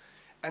EU,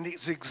 and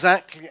it's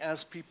exactly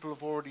as people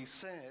have already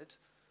said,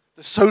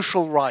 the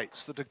social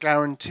rights that are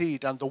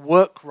guaranteed and the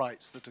work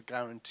rights that are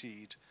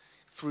guaranteed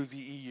through the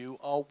EU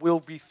will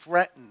be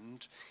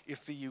threatened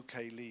if the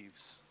UK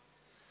leaves.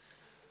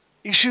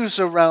 Issues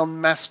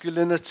around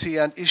masculinity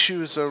and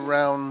issues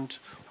around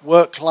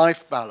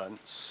work-life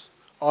balance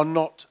are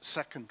not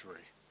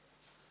secondary.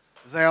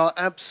 They are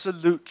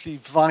absolutely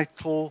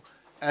vital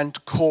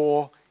and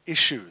core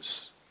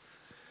issues.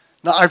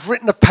 Now, I've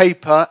written a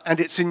paper and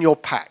it's in your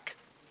pack.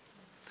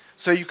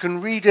 So you can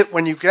read it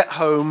when you get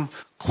home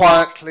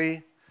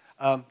quietly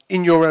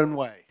in your own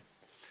way.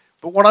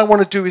 But what I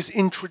want to do is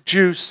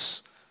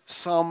introduce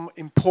some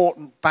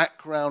important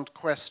background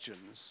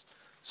questions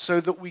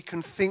so that we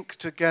can think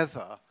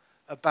together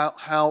about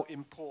how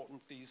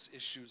important these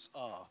issues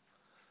are.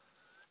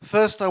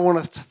 First, I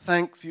want to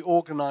thank the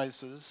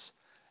organizers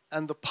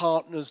and the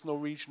partners,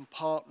 Norwegian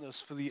partners,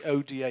 for the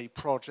ODA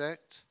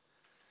project.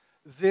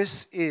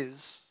 this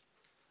is,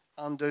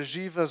 under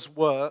Živa's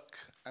work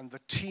and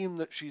the team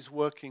that she's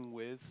working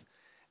with,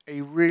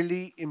 a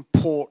really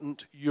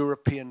important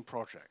European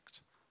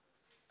project.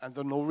 And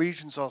the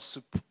Norwegians are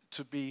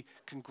to be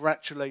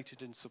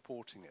congratulated in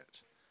supporting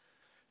it.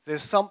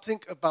 There's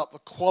something about the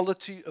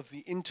quality of the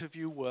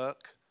interview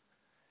work,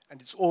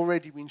 and it's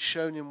already been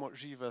shown in what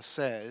Živa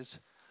said,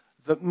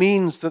 that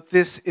means that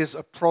this is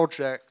a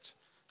project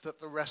that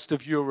the rest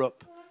of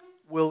Europe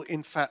will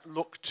in fact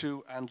look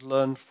to and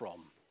learn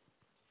from.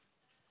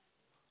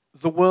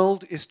 The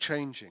world is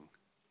changing.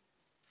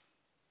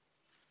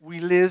 We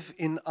live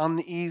in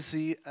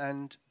uneasy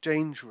and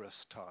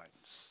dangerous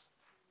times.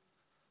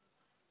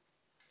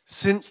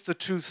 Since the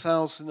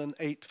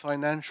 2008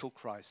 financial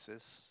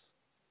crisis,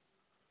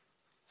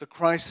 the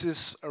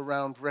crisis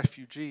around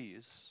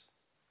refugees,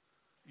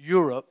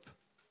 Europe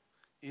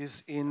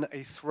is in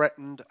a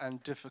threatened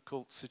and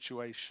difficult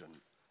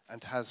situation,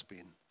 and has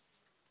been.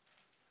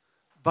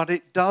 But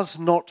it does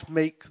not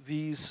make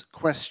these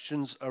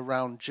questions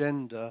around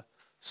gender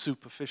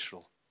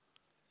superficial.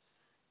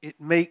 It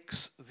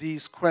makes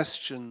these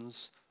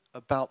questions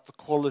about the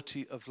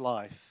quality of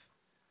life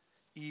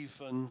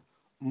even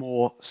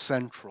more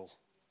central.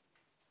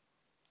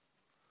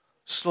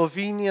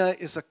 Slovenia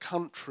is a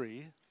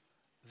country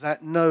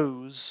that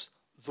knows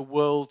the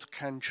world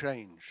can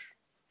change.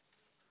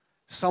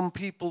 Some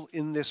people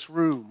in this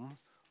room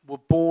were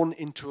born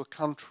into a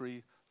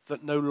country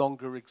that no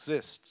longer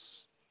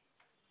exists,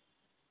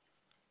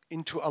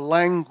 into a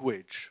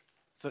language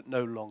that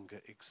no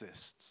longer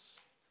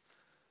exists.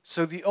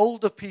 So the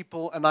older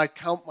people, and I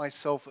count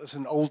myself as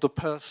an older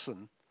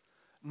person,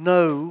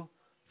 know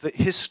that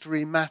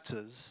history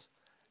matters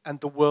and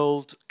the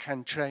world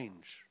can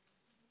change.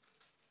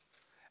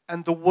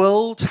 And the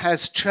world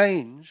has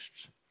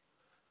changed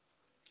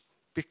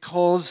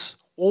because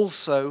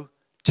also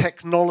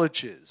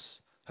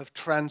technologies have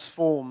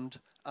transformed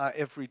our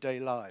everyday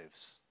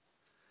lives.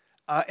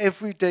 Our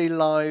everyday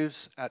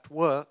lives at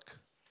work,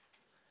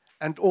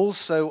 and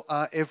also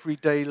our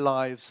everyday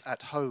lives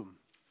at home.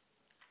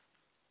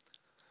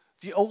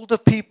 The older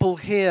people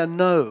here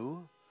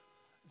know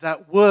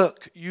that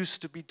work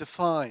used to be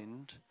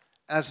defined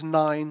as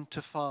 9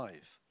 to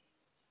 5.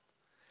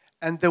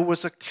 And there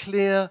was a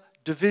clear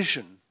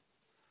division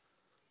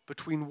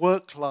between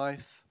work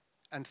life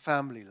and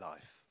family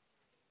life.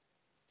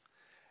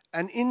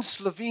 And in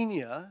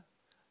Slovenia,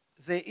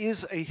 there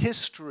is a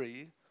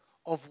history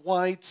of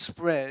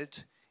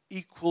widespread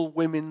equal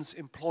women's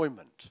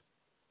employment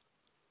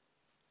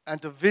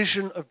and a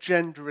vision of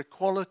gender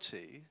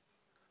equality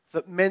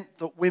that meant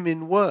that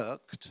women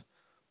worked,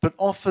 but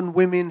often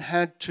women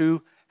had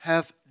to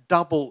have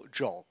double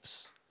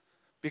jobs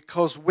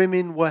because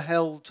women were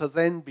held to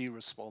then be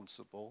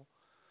responsible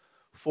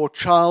for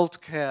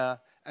childcare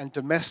and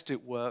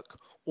domestic work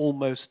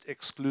almost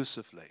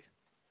exclusively.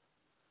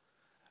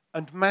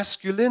 And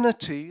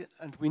masculinity,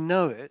 and we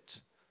know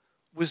it,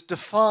 was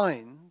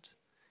defined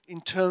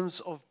in terms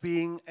of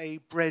being a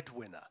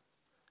breadwinner,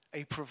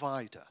 a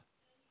provider.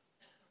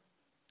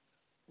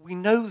 We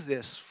know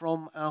this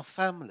from our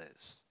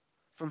families,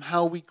 from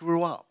how we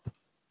grew up.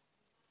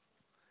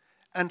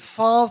 And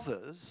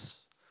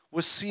fathers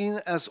were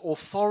seen as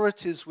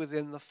authorities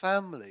within the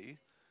family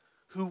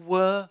who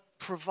were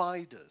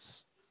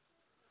providers,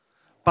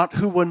 but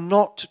who were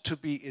not to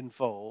be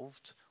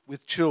involved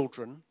with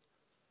children,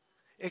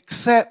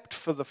 except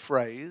for the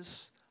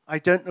phrase, I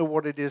don't know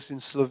what it is in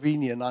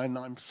Slovenian, and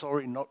I'm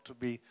sorry not to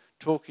be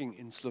talking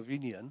in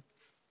Slovenian,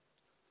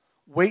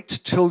 wait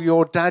till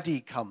your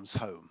daddy comes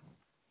home.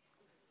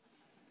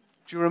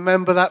 Do you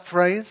remember that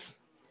phrase?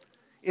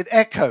 It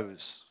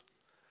echoes.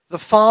 The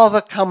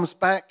father comes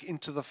back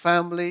into the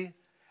family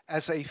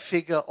as a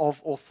figure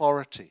of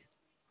authority.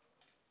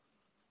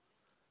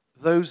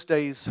 Those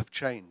days have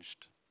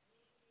changed.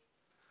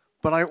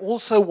 But I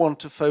also want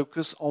to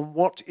focus on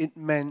what it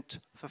meant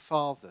for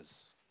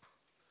fathers.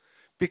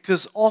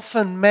 Because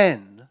often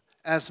men,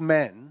 as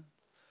men,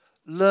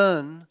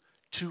 learn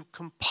to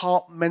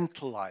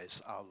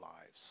compartmentalize our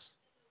lives.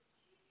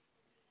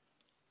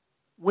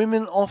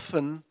 Women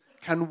often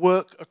can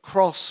work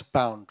across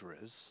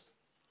boundaries.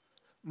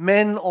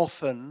 Men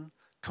often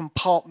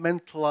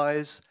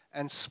compartmentalize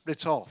and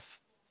split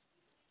off.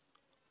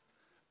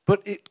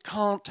 But it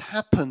can't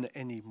happen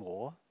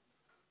anymore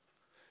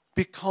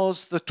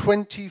because the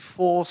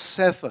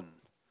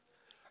 24/7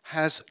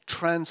 has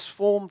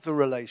transformed the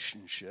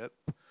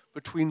relationship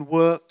between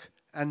work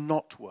and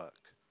not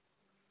work.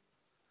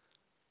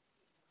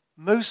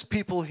 Most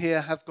people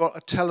here have got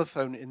a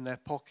telephone in their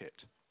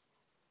pocket.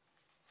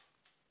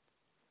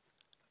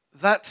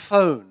 That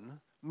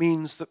phone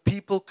means that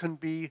people can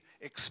be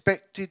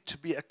expected to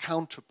be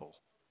accountable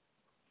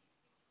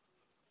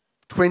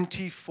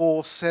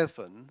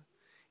 24/7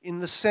 in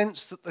the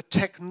sense that the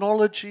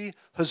technology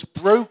has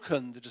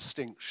broken the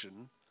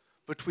distinction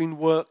between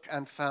work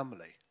and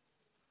family.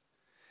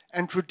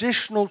 And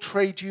traditional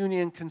trade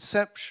union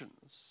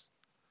conceptions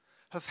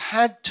have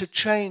had to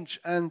change,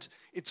 and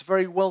it's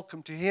very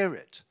welcome to hear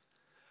it,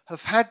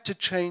 have had to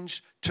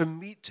change to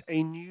meet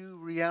a new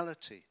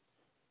reality.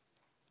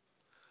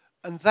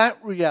 And that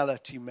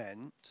reality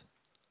meant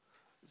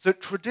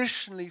that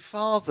traditionally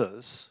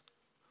fathers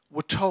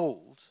were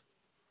told,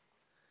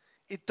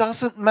 it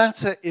doesn't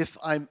matter if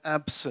I'm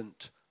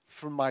absent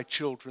from my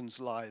children's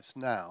lives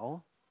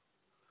now,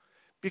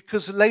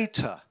 because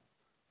later,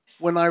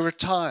 when I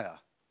retire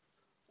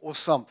or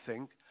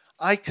something,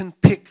 I can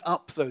pick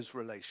up those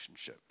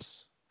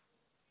relationships.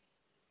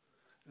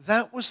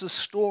 That was the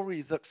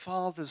story that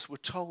fathers were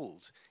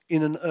told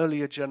in an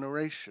earlier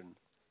generation.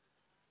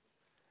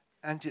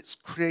 And it's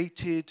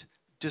created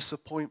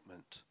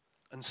disappointment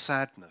and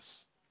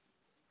sadness.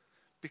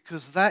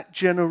 Because that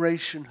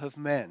generation of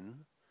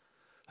men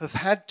have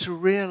had to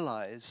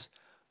realize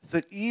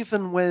that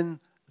even when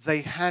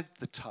they had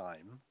the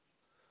time,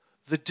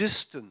 the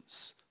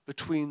distance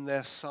between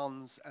their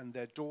sons and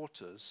their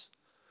daughters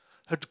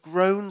had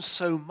grown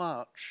so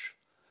much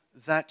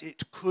that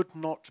it could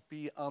not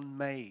be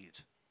unmade.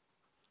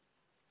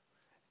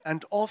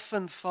 And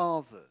often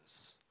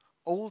fathers,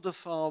 older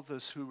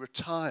fathers who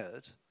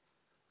retired,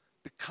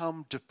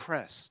 become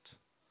depressed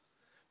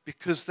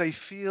because they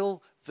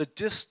feel the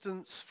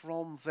distance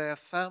from their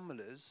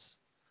families,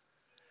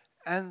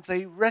 and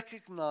they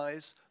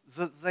recognize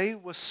that they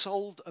were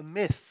sold a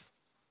myth,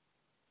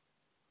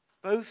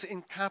 both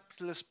in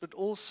capitalist but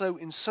also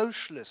in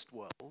socialist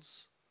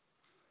worlds,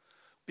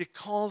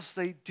 because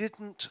they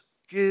didn't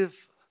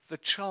give the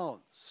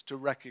chance to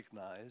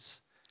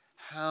recognize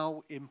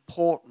how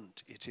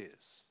important it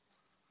is.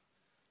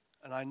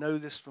 And I know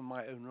this from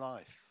my own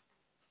life.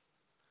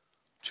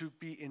 To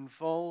be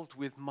involved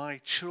with my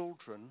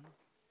children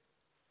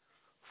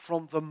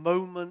from the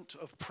moment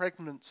of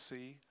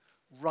pregnancy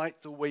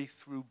right the way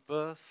through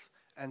birth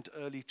and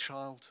early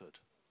childhood.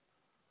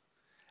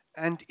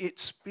 And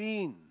it's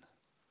been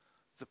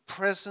the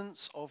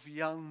presence of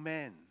young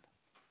men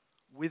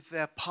with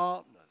their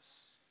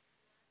partners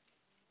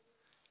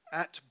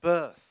at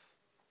birth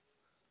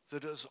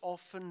that has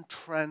often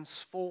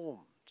transformed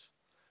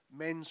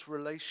men's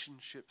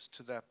relationships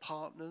to their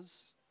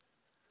partners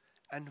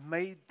and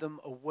made them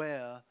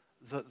aware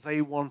that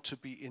they want to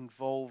be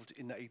involved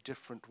in a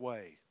different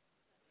way.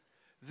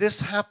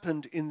 This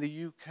happened in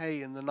the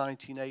UK in the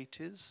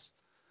 1980s,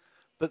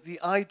 but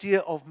the idea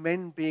of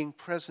men being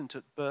present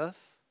at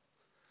birth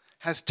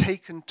has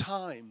taken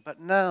time, but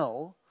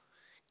now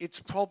it's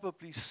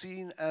probably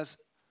seen as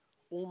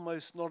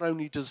almost not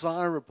only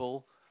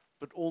desirable,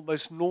 but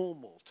almost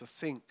normal to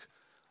think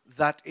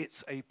that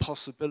it's a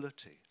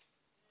possibility.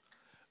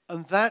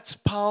 And that's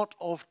part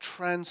of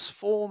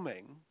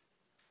transforming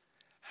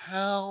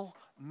how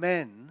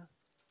men,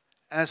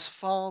 as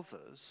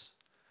fathers,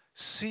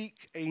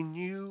 seek a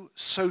new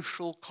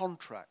social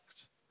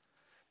contract,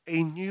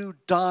 a new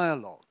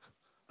dialogue,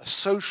 a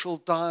social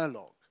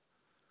dialogue,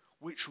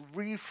 which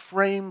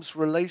reframes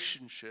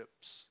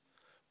relationships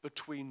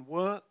between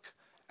work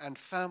and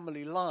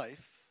family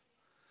life.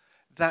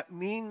 That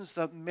means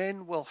that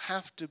men will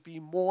have to be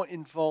more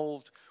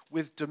involved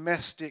with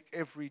domestic,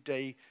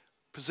 everyday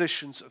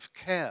positions of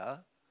care,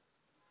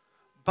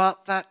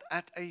 but that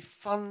at a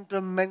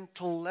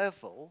fundamental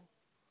level,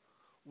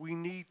 we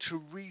need to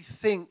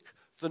rethink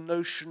the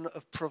notion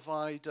of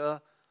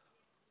provider,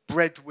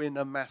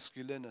 breadwinner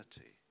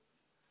masculinity.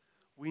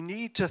 We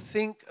need to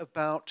think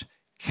about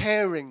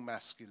caring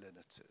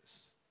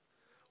masculinities.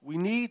 We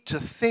need to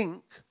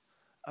think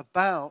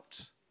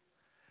about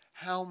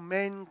how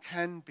men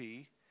can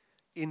be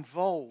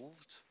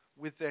involved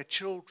with their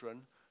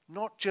children,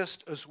 not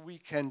just as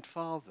weekend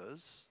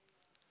fathers,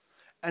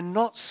 and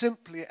not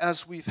simply,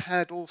 as we've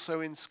had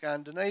also in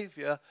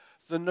Scandinavia,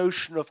 the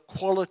notion of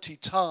quality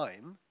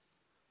time,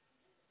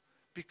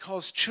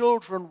 because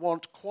children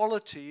want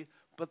quality,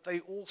 but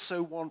they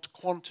also want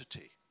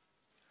quantity.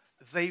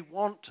 They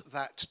want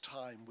that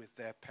time with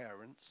their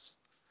parents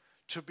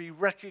to be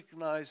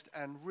recognized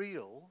and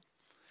real,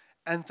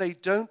 and they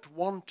don't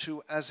want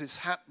to, as is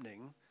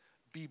happening,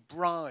 be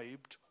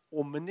bribed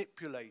or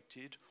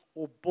manipulated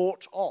or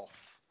bought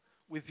off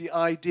with the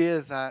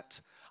idea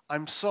that,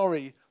 I'm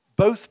sorry,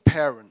 both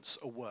parents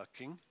are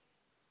working,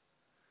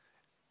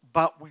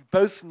 but we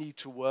both need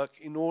to work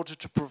in order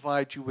to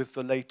provide you with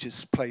the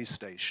latest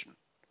PlayStation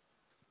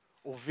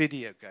or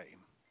video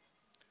game.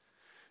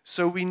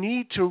 So we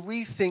need to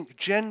rethink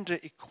gender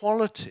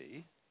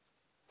equality,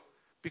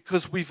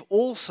 because we've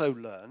also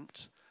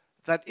learned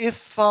that if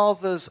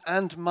fathers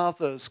and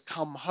mothers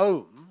come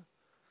home,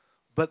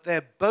 but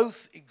they're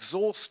both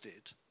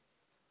exhausted,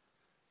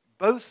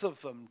 both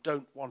of them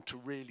don't want to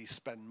really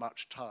spend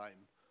much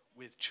time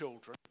with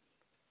children,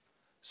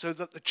 so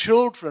that the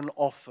children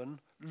often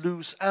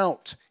lose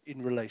out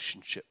in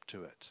relationship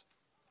to it.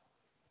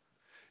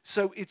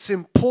 So it's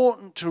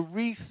important to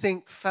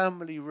rethink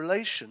family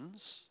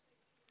relations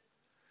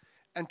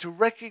and to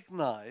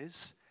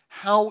recognize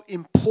how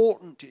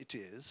important it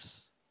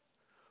is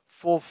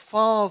for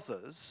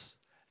fathers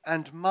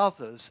and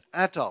mothers,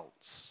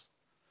 adults,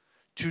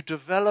 to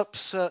develop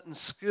certain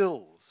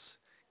skills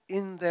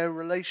in their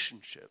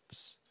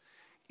relationships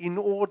in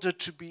order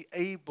to be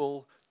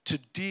able to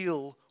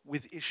deal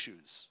with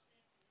issues.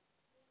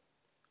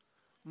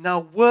 Now,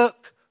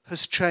 work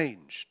has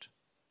changed.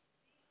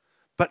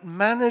 But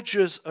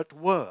managers at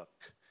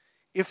work,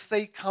 if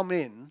they come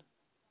in,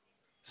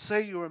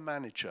 say you're a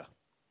manager.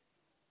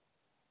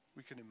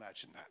 We can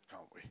imagine that,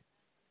 can't we?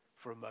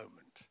 For a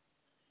moment.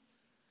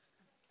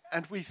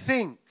 And we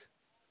think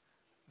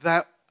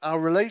that our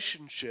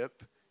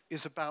relationship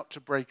is about to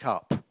break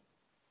up.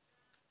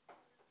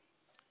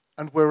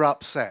 And we're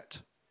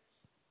upset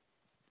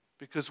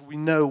because we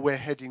know we're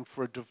heading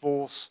for a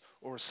divorce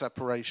or a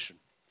separation.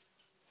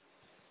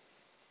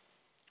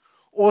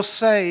 Or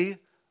say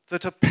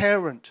that a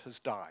parent has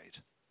died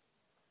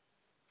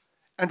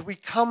and we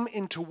come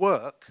into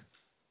work,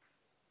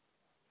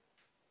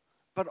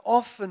 but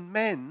often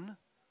men,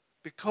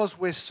 because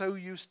we're so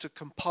used to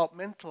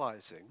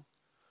compartmentalizing,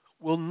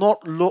 will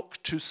not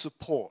look to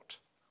support.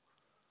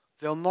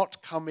 They'll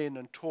not come in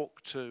and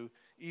talk to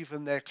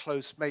even their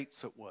close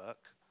mates at work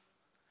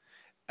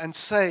and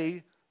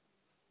say,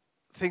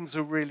 things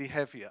are really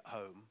heavy at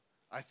home.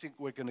 I think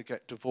we're going to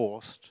get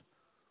divorced.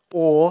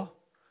 Or,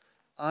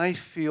 I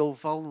feel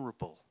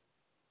vulnerable.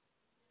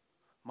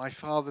 My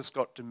father's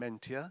got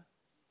dementia,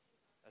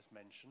 as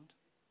mentioned,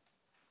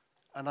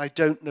 and I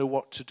don't know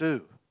what to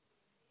do.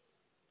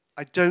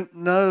 I don't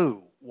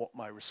know what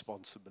my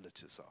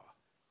responsibilities are.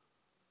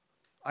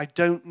 I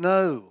don't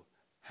know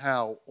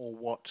how or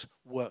what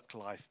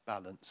work-life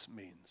balance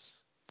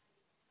means.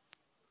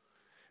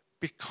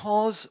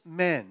 Because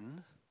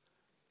men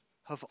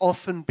have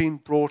often been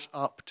brought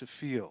up to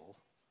feel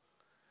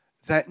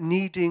that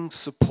needing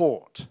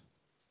support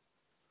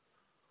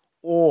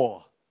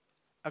or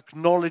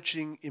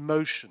acknowledging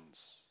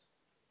emotions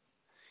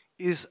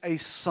is a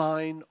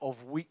sign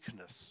of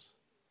weakness,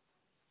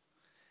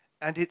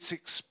 and it's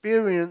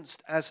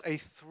experienced as a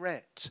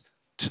threat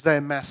to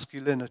their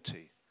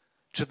masculinity,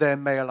 to their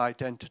male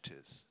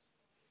identities.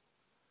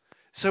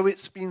 So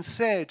it's been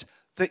said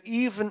that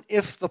even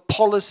if the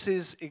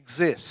policies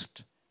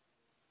exist,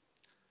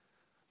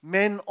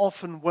 men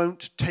often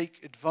won't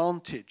take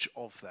advantage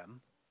of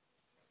them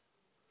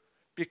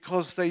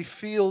because they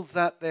feel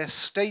that their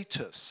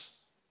status,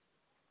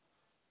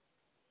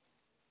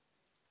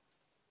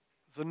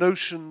 the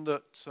notion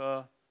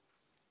that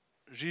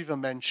Živa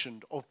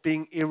mentioned of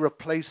being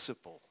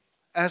irreplaceable.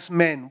 As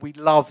men, we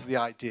love the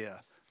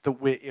idea that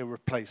we're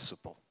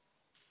irreplaceable.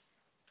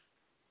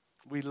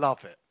 We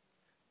love it.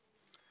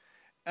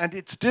 And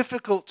it's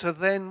difficult to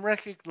then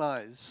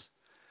recognize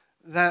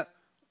that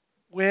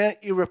we're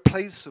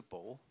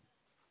irreplaceable,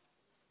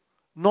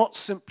 not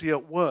simply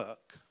at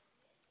work,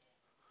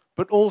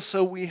 but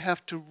also we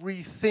have to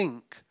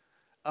rethink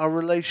our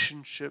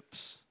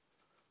relationships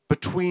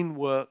between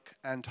work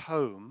and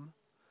home,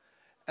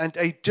 and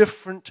a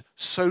different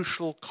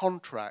social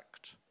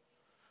contract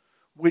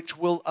which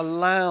will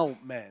allow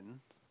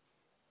men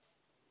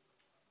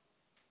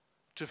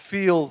to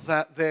feel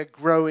that they're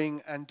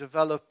growing and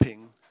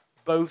developing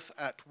both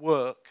at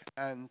work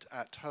and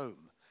at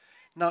home.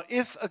 Now,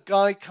 if a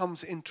guy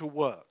comes into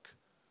work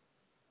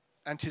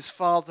and his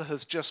father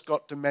has just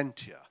got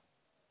dementia,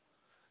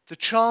 the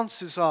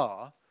chances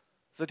are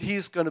that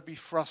he's going to be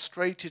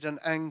frustrated and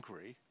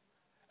angry,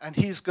 and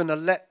he's going to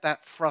let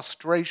that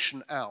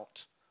frustration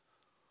out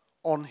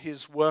on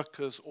his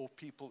workers or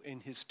people in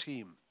his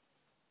team.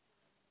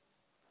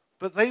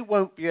 But they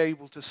won't be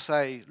able to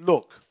say,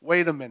 look,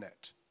 wait a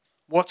minute,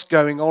 what's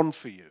going on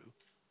for you?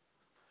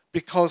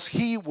 Because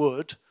he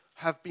would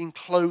have been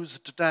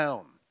closed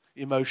down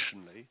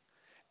emotionally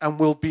and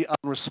will be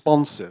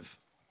unresponsive.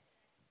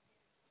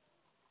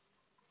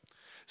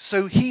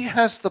 So he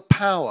has the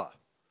power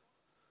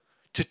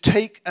to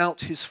take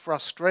out his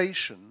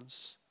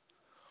frustrations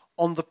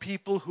on the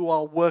people who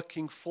are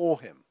working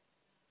for him.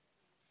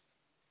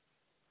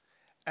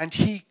 And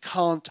he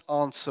can't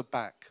answer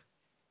back.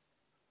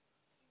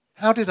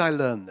 How did I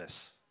learn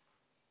this?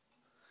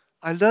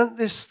 I learned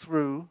this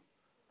through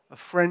a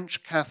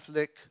French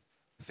Catholic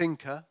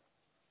thinker,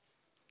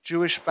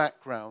 Jewish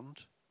background,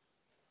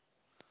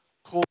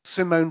 called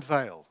Simone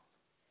Weil.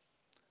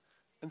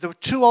 And there were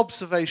two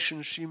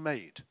observations she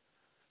made.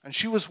 And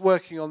she was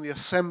working on the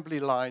assembly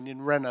line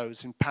in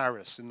Renault's in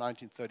Paris in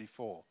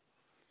 1934.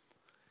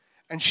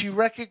 And she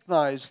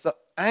recognized that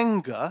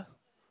anger,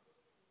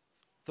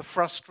 the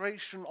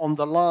frustration on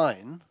the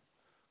line,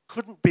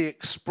 couldn't be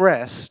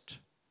expressed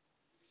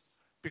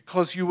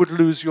because you would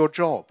lose your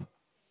job.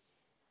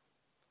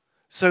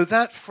 So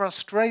that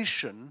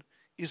frustration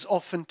is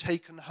often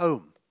taken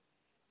home.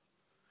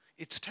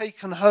 It's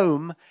taken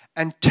home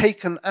and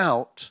taken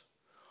out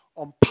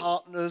on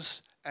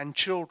partners and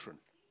children.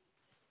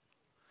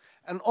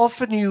 And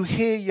often you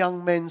hear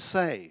young men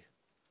say,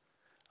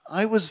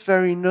 I was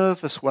very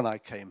nervous when I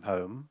came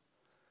home,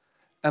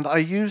 and I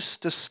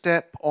used to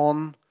step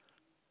on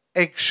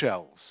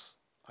eggshells.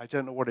 I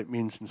don't know what it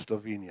means in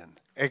Slovenian,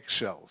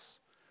 eggshells,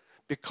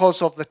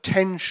 because of the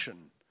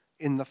tension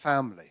in the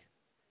family.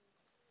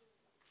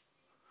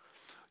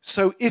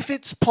 So if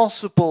it's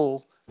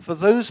possible for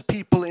those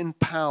people in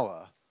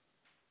power,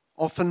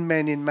 often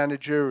men in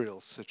managerial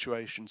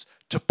situations,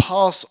 to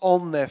pass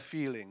on their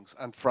feelings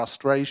and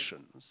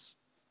frustrations,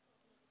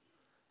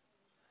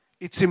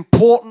 it's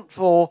important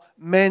for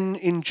men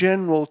in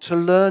general to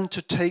learn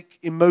to take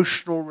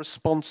emotional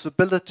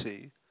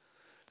responsibility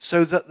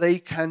so that they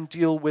can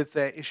deal with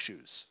their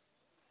issues.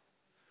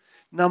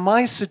 Now,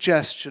 my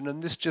suggestion,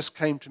 and this just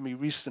came to me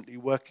recently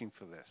working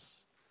for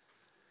this,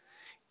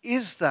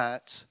 is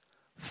that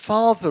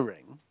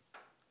fathering,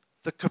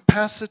 the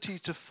capacity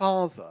to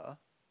father,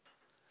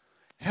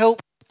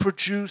 helps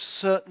produce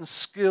certain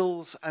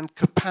skills and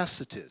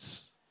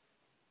capacities.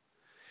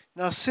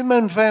 Now,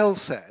 Simone Weil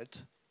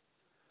said,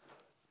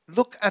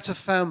 look at a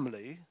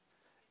family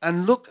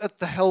and look at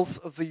the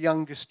health of the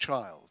youngest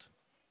child.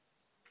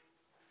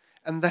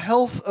 And the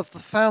health of the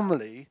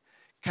family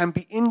can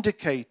be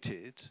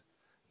indicated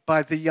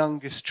by the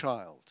youngest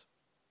child.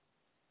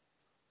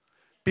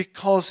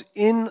 Because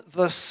in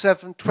the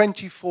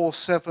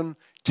 24/7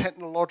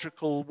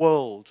 technological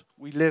world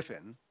we live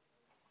in,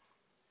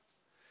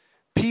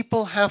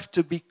 people have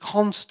to be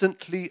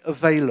constantly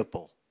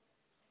available.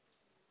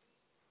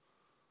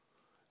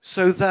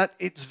 So that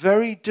it's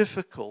very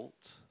difficult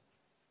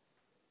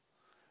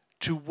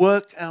to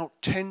work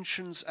out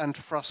tensions and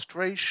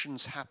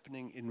frustrations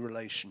happening in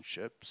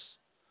relationships,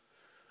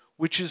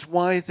 which is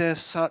why there's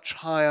such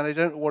high, and I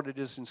don't know what it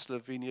is in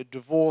Slovenia,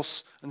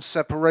 divorce and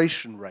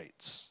separation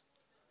rates.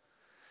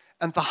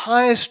 And the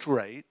highest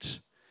rate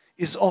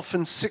is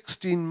often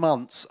 16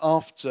 months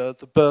after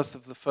the birth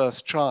of the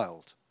first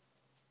child.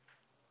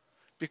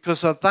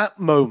 Because at that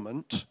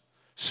moment,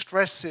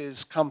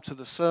 stresses come to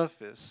the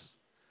surface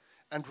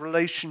and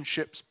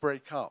relationships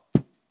break up.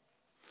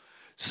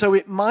 So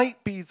it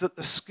might be that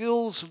the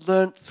skills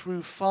learnt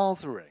through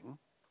fathering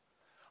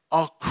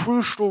are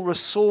crucial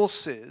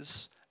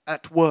resources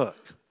at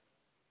work.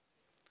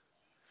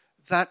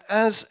 That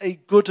as a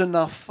good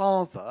enough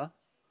father,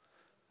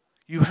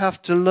 you have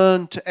to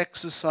learn to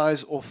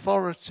exercise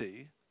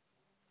authority,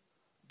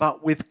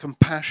 but with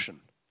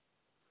compassion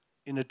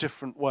in a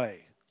different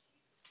way.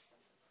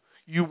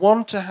 You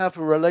want to have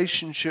a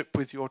relationship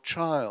with your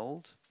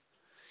child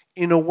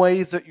in a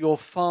way that your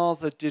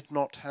father did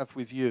not have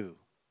with you.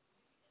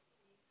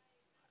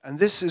 And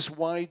this is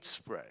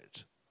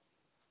widespread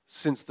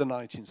since the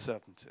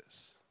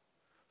 1970s.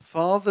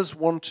 Fathers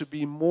want to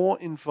be more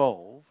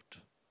involved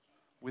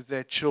with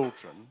their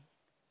children,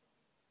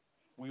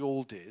 we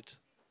all did,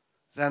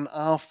 than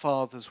our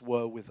fathers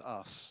were with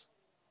us.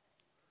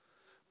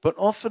 But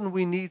often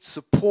we need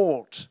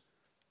support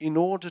in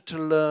order to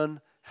learn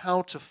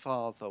how to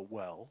father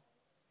well.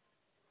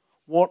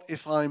 What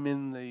if I'm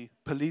in the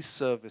police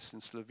service in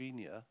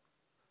Slovenia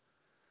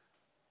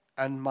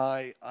and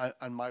my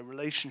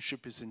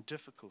relationship is in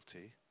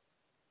difficulty?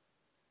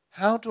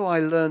 How do I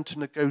learn to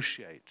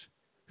negotiate?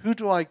 Who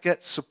do I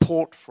get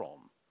support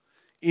from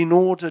in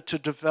order to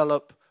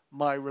develop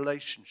my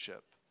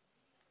relationship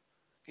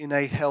in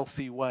a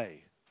healthy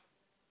way?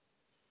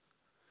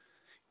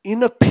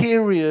 In a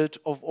period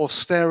of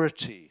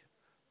austerity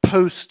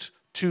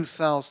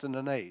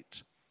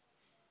post-2008,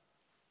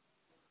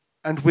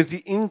 and with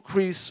the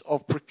increase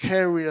of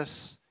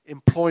precarious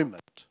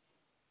employment,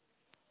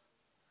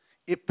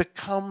 it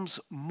becomes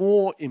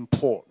more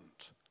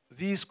important.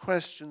 These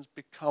questions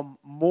become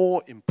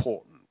more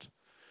important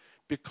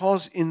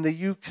because in the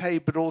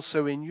UK, but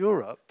also in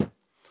Europe,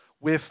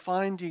 we're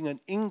finding an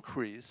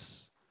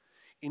increase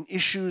in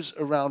issues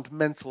around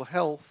mental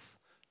health,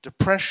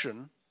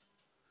 depression,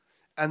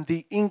 and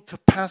the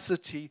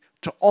incapacity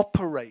to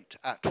operate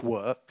at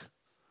work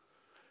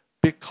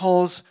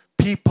because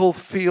people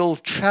feel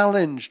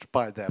challenged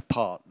by their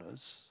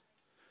partners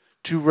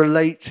to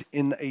relate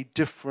in a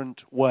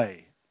different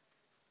way.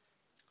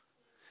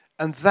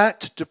 And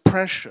that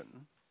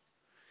depression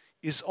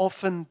is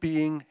often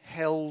being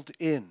held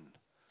in,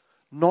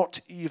 not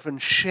even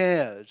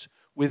shared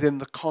within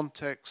the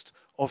context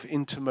of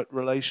intimate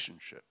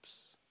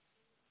relationships.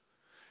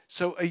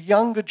 So a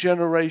younger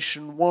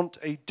generation want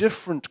a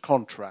different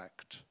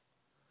contract,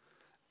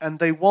 and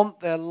they want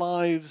their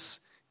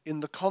lives in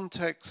the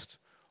context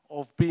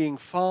of being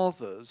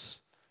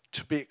fathers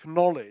to be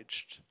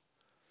acknowledged,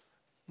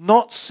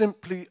 not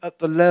simply at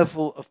the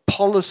level of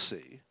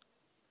policy,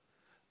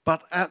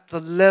 but at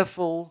the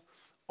level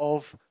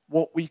of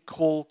what we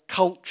call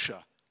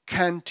culture,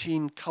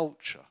 canteen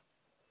culture.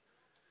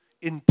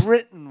 In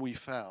Britain, we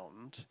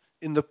found,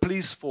 in the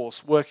police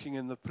force, working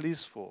in the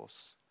police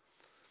force,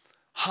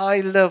 high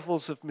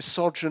levels of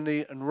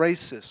misogyny and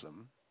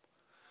racism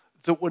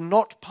that were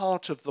not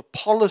part of the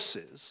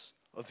policies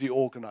of the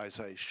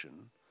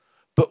organization,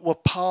 but were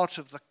part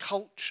of the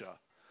culture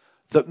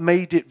that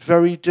made it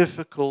very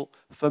difficult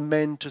for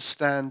men to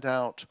stand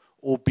out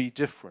or be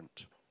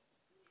different.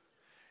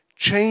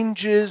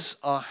 Changes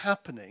are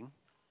happening,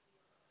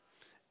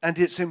 and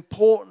it's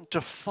important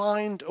to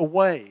find a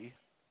way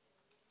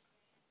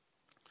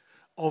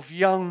of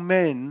young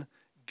men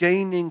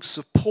gaining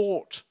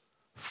support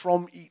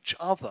from each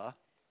other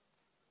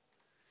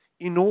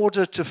in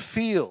order to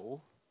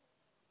feel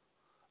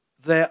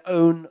their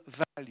own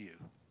value,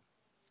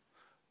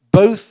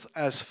 both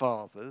as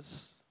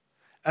fathers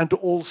and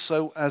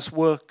also as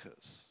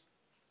workers.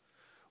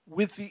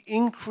 With the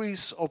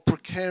increase of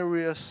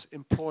precarious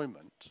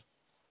employment,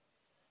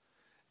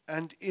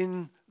 and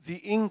in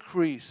the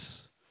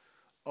increase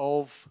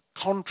of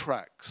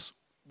contracts,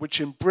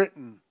 which in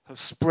Britain have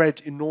spread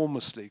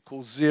enormously,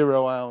 called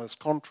 0 hours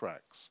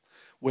contracts,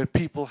 where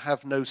people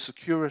have no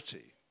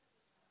security,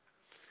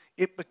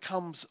 it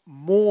becomes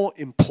more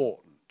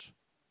important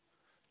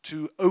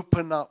to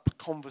open up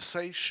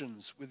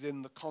conversations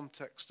within the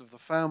context of the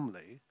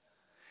family,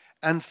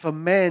 and for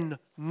men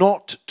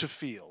not to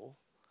feel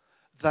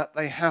that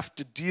they have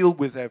to deal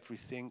with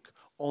everything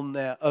on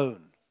their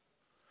own.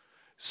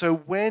 So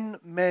when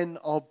men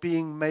are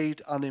being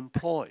made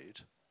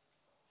unemployed,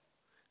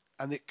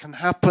 and it can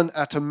happen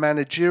at a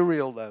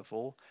managerial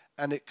level,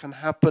 and it can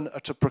happen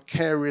at a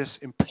precarious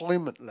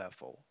employment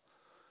level,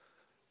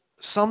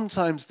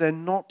 sometimes they're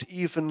not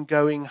even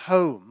going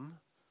home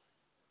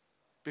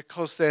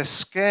because they're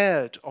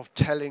scared of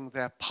telling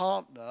their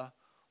partner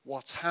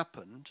what's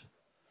happened,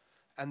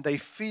 and they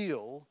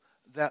feel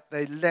that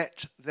they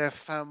let their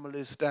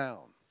families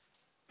down.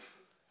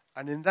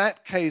 And in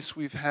that case,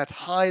 we've had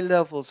high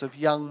levels of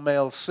young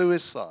male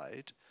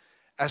suicide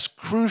as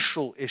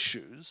crucial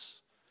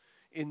issues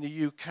in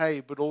the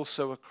UK, but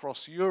also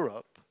across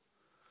Europe,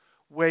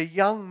 where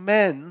young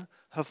men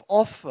have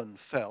often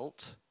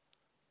felt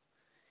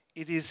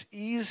it is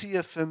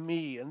easier for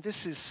me, and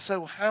this is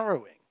so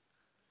harrowing,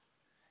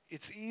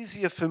 it's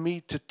easier for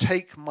me to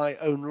take my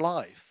own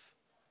life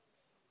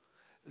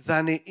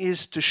than it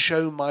is to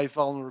show my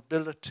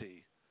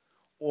vulnerability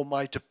or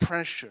my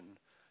depression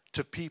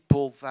to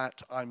people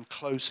that I'm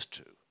close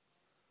to.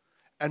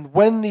 And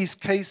when these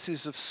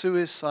cases of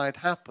suicide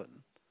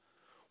happen,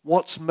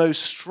 what's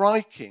most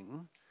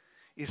striking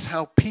is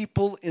how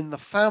people in the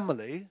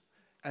family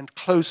and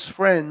close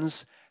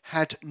friends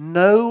had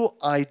no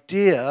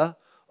idea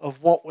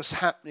of what was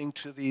happening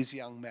to these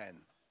young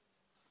men.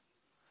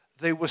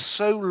 They were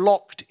so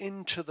locked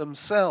into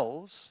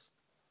themselves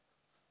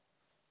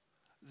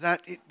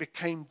that it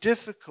became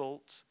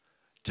difficult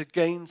to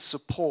gain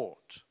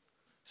support.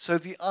 So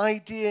the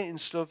idea in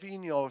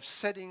Slovenia of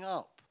setting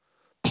up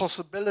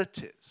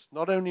possibilities,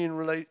 not only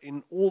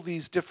in all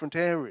these different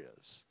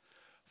areas,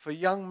 for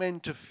young men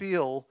to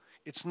feel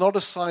it's not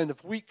a sign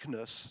of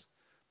weakness,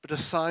 but a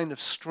sign of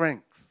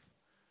strength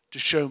to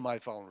show my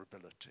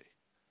vulnerability,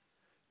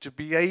 to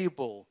be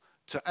able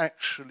to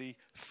actually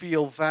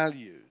feel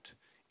valued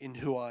in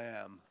who I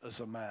am as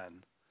a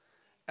man,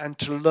 and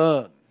to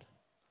learn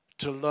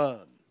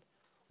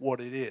what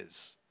it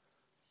is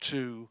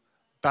to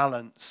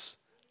balance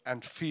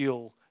and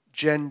feel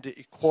gender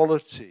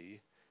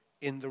equality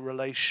in the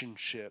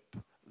relationship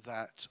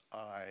that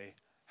I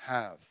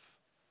have.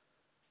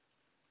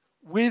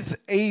 With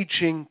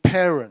aging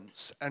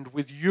parents and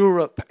with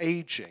Europe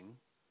aging,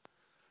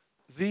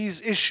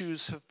 these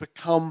issues have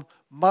become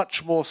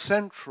much more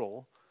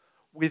central,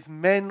 with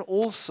men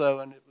also,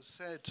 and it was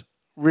said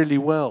really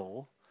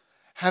well,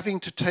 having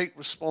to take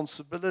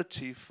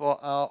responsibility for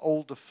our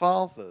older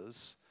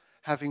fathers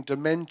having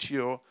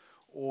dementia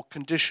or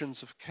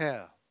conditions of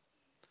care.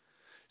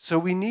 So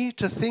we need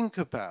to think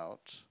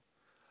about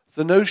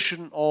the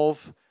notion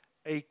of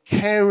a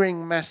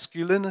caring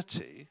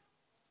masculinity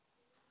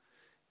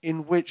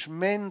in which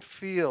men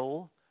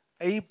feel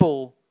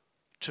able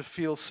to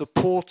feel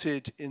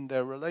supported in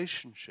their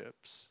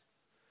relationships,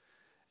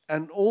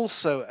 and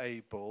also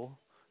able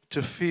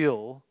to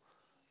feel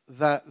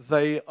that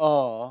they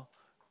are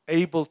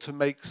able to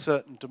make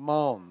certain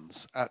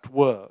demands at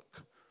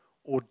work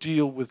or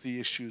deal with the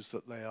issues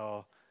that they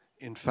are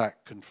in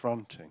fact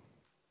confronting.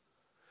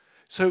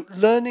 So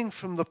learning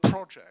from the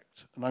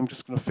project, and I'm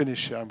just going to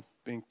finish here, I'm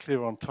being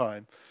clear on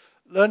time,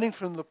 learning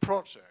from the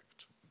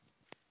project.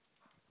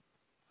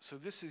 So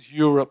this is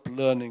Europe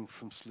learning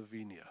from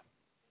Slovenia.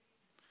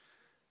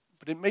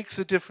 But it makes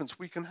a difference.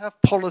 We can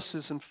have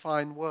policies and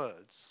fine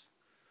words,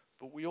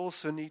 but we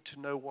also need to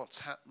know what's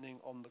happening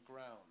on the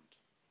ground.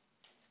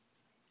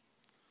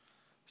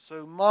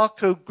 So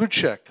Marko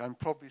Guček, I'm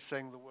probably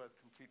saying the word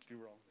completely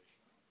wrongly,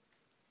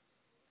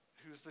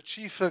 who's the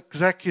chief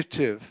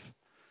executive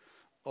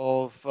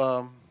of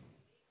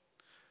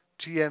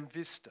TM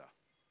Vista.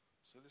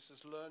 So this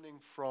is learning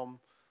from,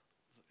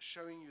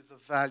 showing you the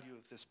value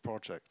of this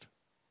project.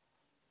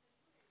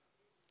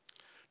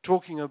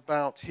 Talking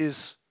about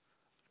his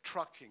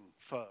trucking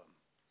firm.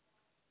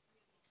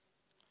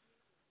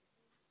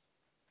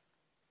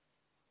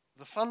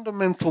 The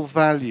fundamental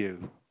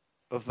value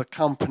of the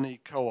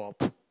company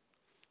co-op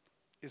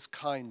is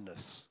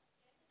kindness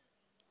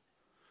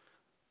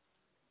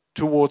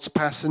towards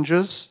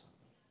passengers,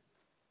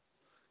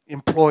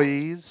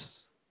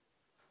 employees,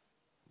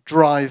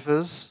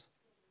 drivers,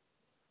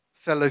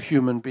 fellow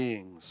human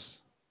beings.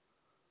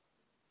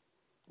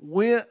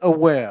 We're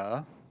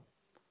aware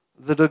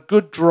that a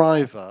good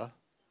driver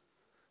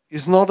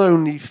is not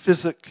only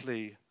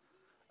physically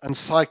and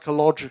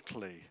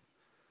psychologically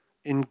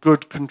in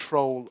good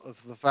control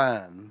of the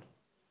van,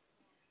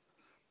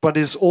 but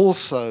is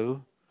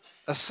also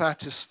a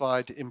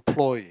satisfied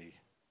employee.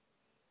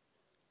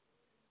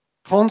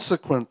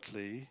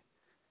 Consequently,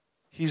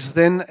 he's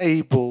then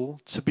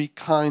able to be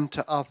kind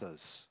to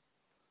others,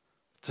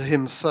 to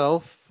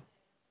himself,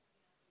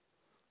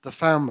 the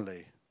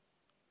family,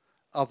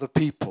 other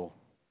people.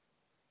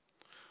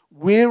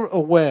 We're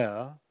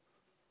aware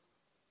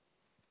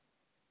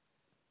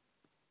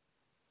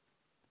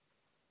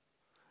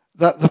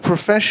that the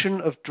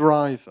profession of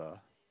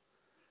driver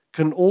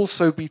can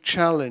also be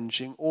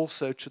challenging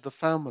also to the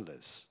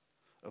families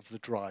of the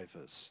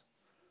drivers,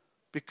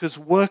 because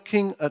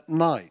working at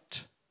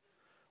night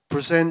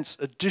presents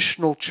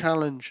additional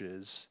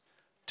challenges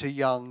to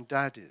young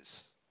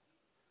daddies.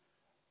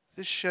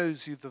 This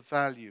shows you the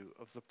value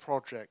of the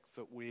project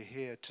that we're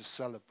here to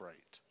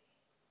celebrate.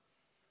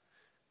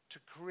 To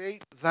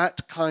create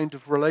that kind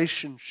of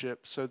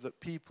relationship so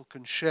that people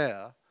can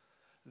share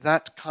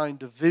that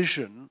kind of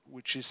vision,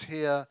 which is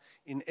here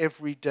in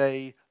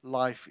everyday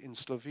life in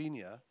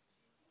Slovenia,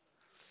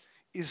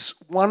 is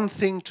one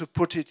thing to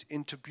put it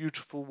into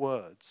beautiful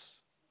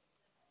words,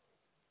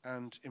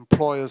 and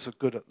employers are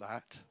good at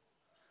that.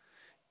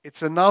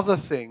 It's another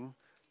thing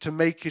to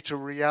make it a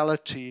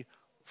reality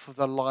for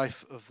the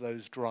life of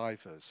those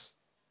drivers.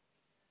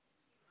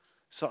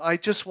 So I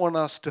just want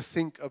us to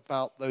think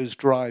about those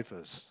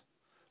drivers,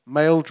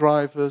 male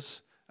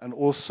drivers and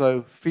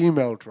also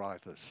female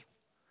drivers,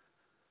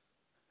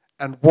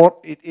 and what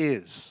it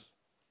is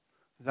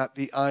that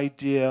the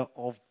idea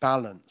of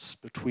balance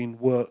between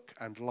work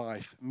and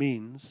life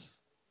means,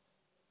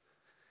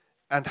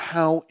 and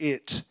how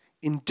it,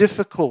 in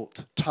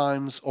difficult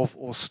times of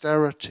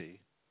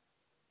austerity,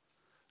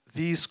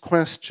 these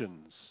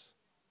questions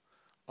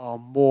are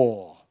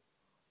more,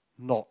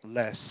 not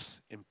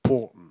less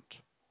important.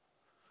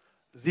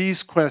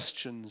 These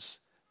questions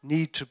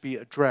need to be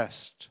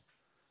addressed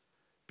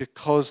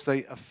because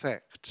they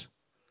affect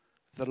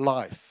the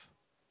life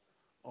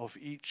of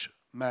each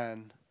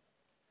man,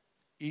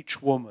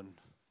 each woman,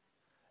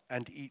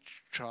 and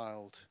each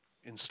child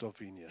in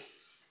Slovenia.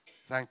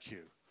 Thank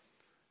you.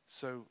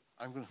 So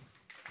I'm going to...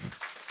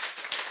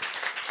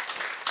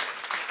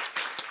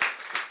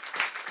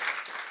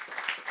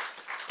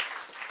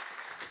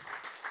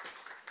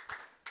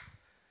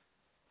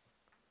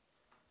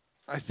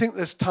 I think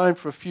there's time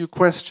for a few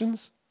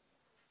questions.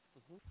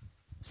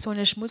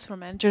 Sonja Schmutz from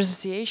Managers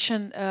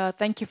Association.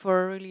 Thank you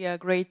for really a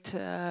great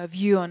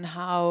view on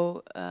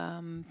how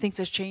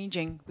things are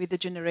changing with the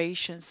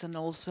generations, and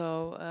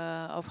also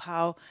of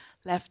how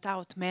left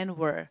out men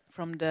were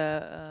from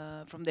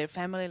their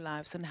family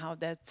lives, and how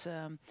that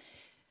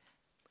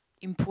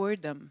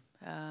impaired them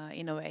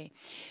in a way.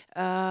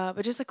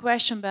 But just a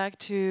question back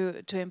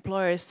to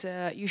employers.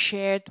 You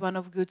shared one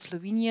of good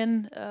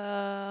Slovenian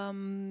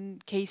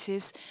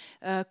cases.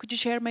 Could you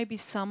share maybe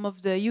some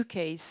of the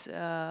UK's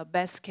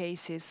best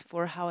cases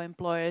for how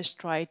employers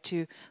try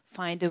to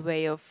find a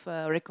way of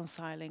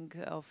reconciling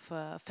of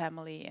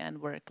family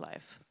and work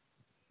life?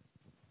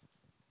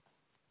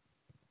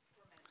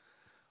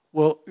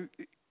 Well,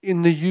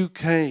 in the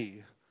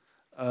UK,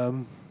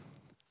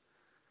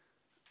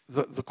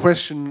 the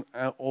question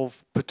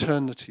of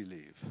paternity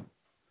leave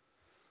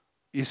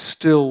is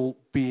still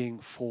being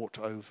fought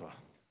over.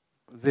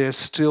 There's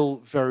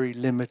still very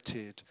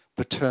limited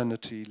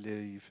paternity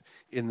leave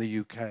in the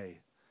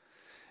UK.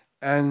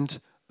 And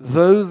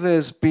though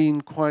there's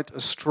been quite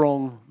a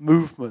strong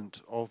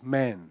movement of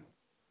men,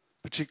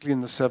 particularly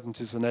in the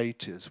 70s and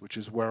 80s, which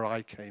is where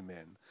I came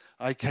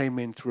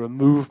in through a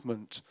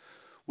movement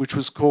which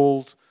was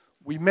called,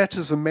 we met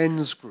as a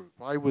men's group.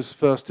 I was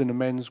first in a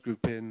men's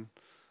group in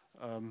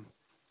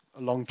a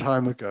long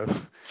time ago,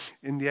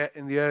 in the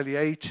early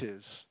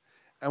 80s,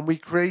 and we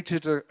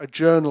created a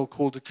journal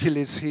called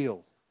Achilles'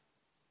 Heel.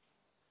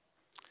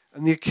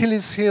 And the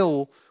Achilles'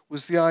 Heel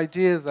was the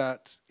idea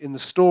that, in the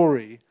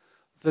story,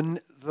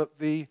 that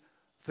the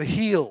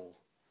heel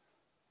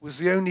was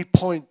the only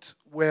point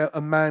where a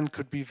man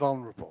could be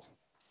vulnerable.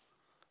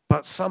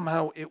 But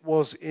somehow it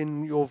was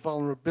in your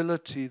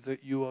vulnerability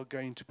that you are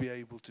going to be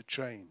able to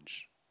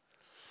change.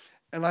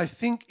 And I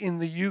think in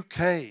the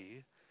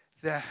UK,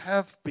 there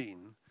have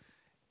been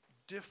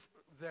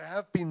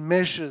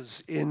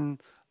measures in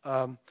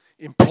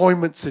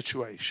employment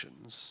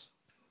situations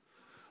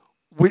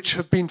which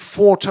have been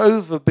fought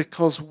over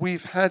because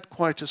we've had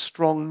quite a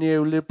strong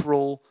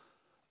neoliberal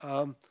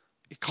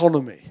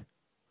economy.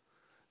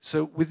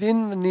 So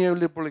within the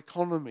neoliberal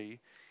economy,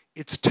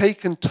 it's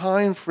taken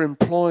time for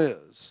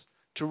employers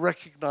to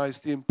recognize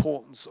the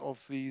importance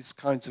of these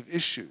kinds of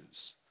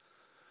issues.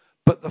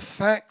 But the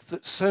fact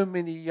that so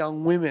many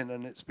young women,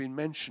 and it's been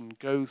mentioned,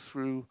 go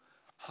through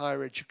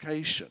higher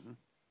education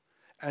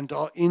and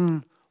are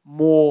in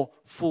more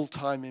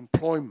full-time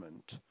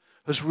employment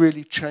has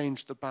really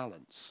changed the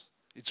balance.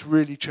 It's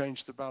really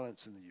changed the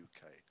balance in the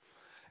UK.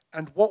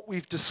 And what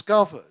we've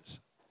discovered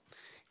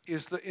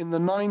is that in the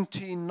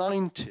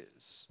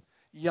 1990s,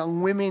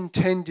 young women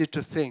tended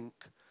to think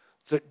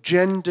that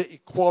gender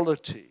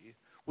equality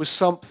was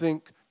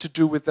something to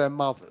do with their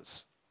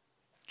mother's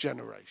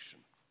generation.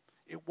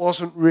 It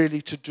wasn't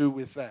really to do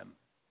with them.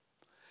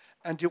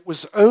 And it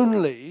was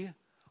only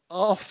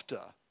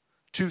after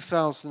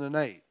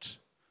 2008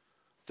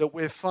 that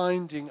we're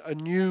finding a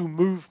new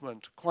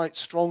movement, quite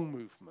strong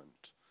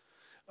movement,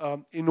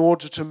 in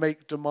order to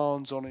make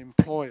demands on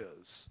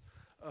employers.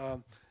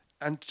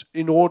 and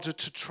in order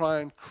to try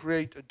and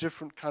create a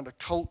different kind of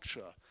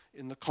culture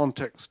in the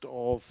context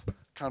of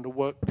kind of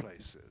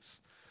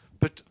workplaces.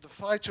 But the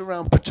fight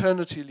around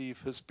paternity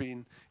leave has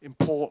been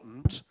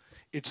important.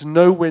 It's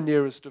nowhere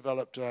near as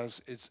developed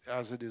as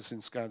it is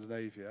in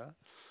Scandinavia.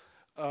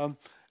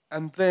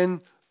 And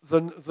then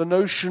the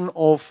notion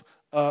of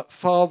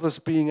fathers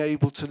being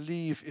able to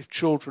leave if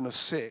children are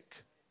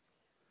sick,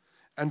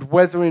 and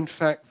whether in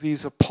fact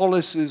these are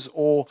policies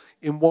or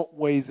in what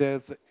way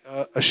they're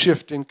a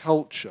shift in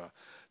culture.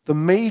 The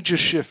major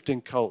shift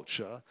in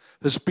culture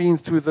has been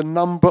through the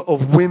number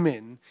of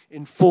women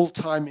in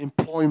full-time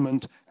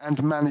employment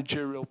and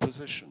managerial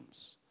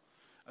positions.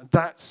 And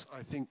that's,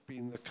 I think,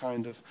 been the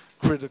kind of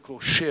critical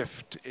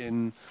shift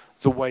in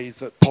the way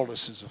that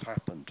policies have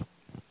happened.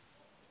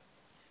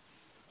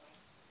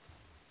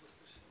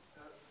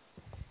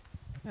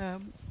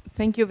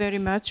 Thank you very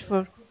much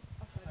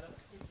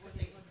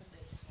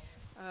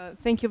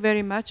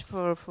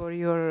for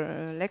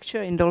your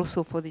lecture and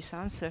also for this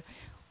answer.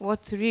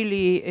 What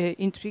really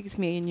intrigues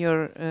me in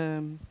your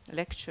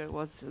lecture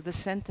was the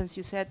sentence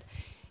you said,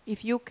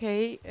 if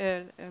UK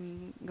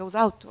goes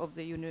out of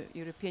the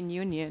European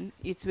Union,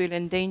 it will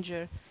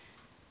endanger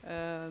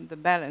the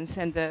balance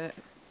and the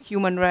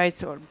human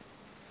rights or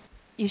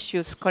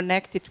issues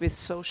connected with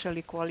social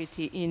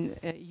equality in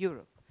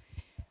Europe.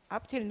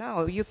 Up till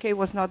now, UK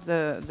was not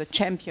the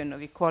champion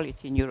of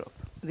equality in Europe.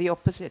 The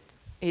opposite.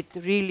 It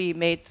really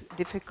made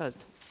difficult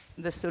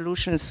the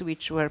solutions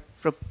which were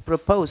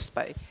proposed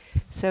by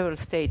several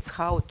states,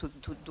 how to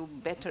do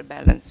better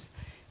balance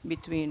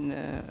between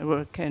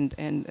work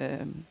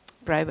and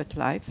private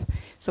life.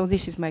 So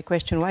this is my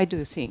question. Why do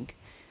you think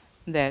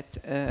that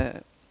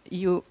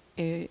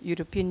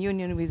European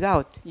Union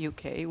without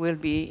UK will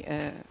be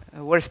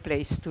a worse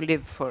place to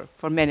live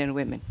for men and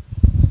women?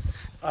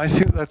 I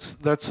think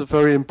that's a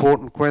very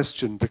important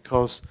question,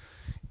 because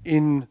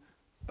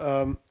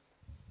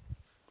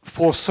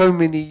for so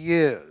many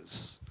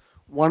years,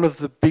 one of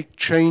the big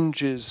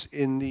changes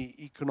in the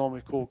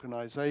economic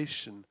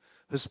organization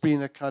has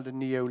been a kind of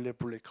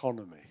neoliberal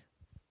economy.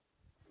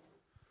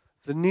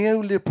 The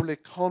neoliberal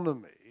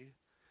economy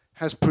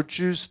has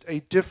produced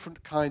a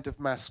different kind of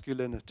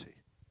masculinity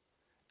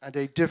and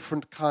a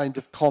different kind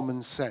of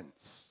common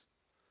sense.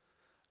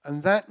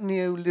 And that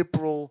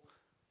neoliberal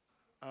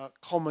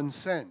common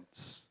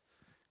sense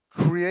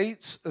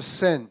creates a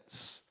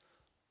sense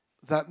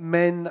that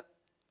men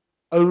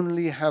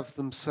only have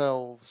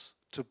themselves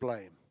to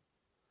blame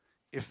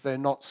if they're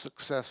not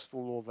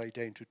successful or they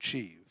don't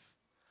achieve,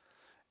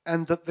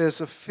 and that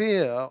there's a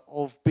fear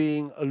of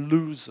being a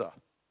loser.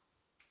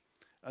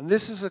 And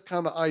this is a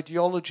kind of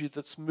ideology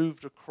that's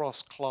moved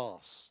across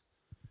class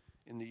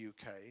in the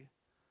UK,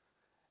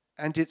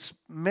 and it's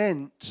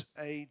meant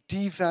a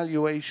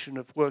devaluation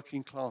of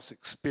working class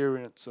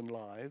experience and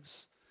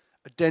lives,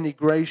 a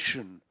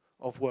denigration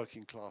of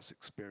working class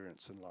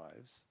experience and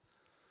lives.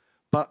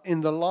 But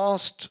in the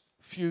last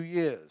few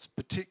years,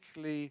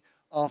 particularly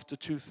after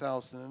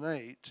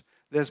 2008,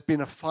 there's been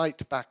a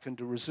fight back and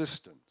a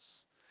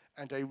resistance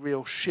and a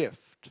real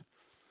shift.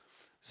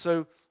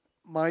 So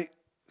my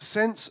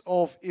sense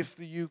of if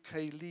the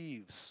UK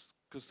leaves,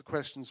 because the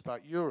question's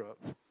about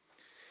Europe,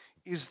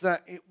 is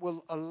that it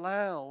will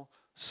allow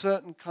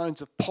certain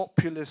kinds of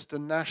populist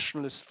and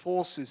nationalist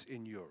forces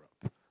in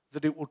Europe,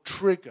 that it will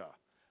trigger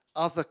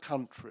other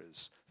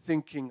countries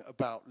thinking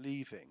about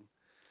leaving,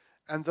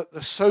 and that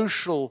the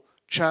social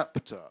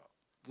chapter,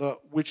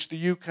 which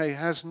the UK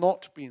has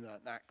not been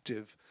an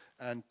active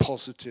and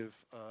positive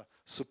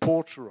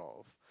supporter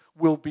of,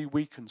 will be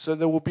weakened. So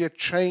there will be a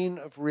chain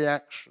of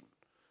reaction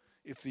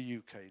if the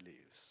UK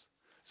leaves.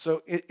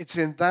 So it's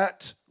in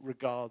that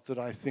regard that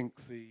I think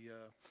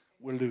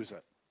we'll lose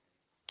it.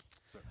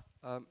 So.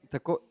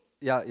 Tako,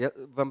 ja,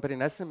 vam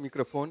prinesem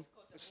mikrofon?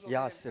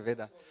 Ja,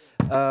 seveda.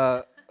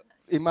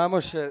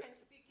 Imamo še,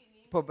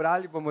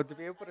 pobrali bomo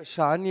 2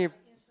 vprašanji,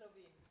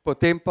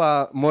 potem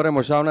pa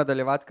moramo žal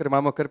nadaljevati, ker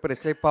imamo kar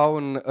precej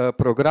poln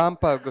program,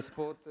 pa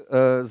gospod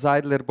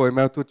Seidler bo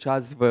imel tudi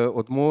čas v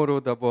odmoru,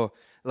 da bo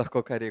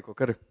lahko kaj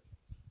rekel.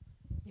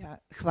 Ja,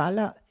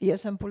 hvala.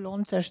 Jaz sem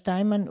Polonca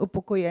Štajman,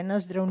 upokojena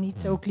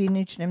zdravnica v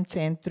kliničnem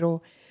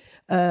centru.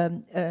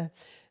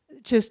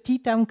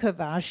 Čestitam k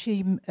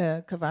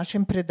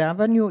vašem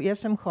predavanju.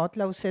 Jaz sem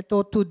hotela vse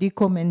to tudi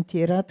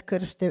komentirati,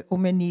 kar ste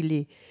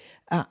omenili.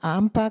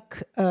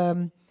 Ampak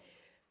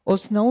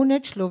osnovne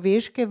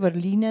človeške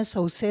vrline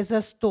so vse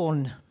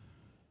zastonj.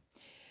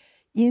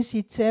 In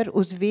sicer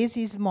v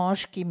zvezi z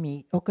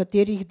moškimi, o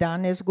katerih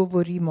danes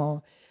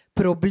govorimo,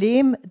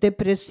 problem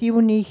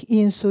depresivnih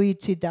in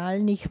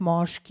suicidalnih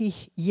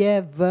moških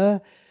je v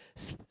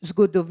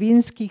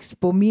zgodovinskih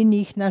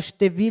spominih na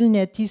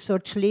številne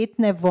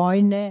tisočletne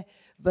vojne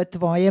v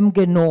tvojem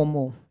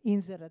genomu. In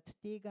zaradi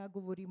tega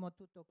govorimo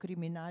tudi o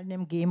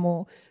kriminalnem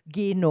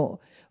genu,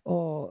 o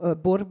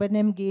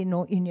borbenem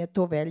genu, in je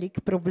to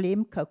velik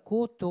problem,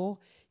 kako to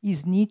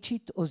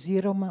izničiti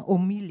oziroma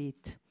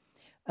omiliti.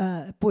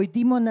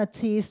 Pojdimo na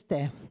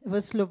ceste. V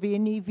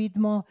Sloveniji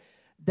vidimo,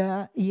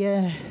 da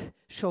je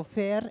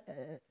šofer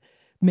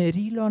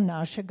merilo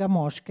našega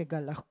moškega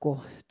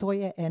lahko. To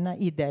je ena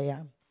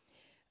ideja.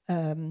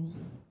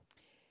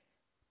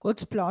 Kot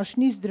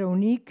splošni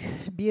zdravnik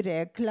bi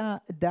rekla,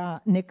 da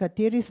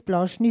nekateri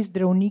splošni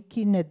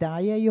zdravniki ne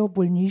dajejo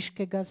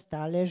bolniškega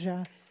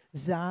staleža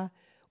za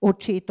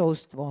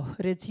očetovstvo.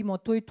 Recimo,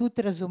 to je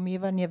tudi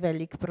razumevanje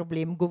velik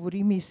problem.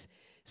 Govorim iz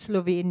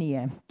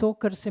Slovenije. To,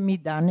 kar se mi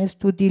danes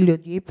tudi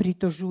ljudje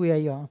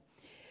pritožujejo.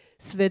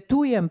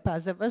 Svetujem pa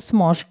za vas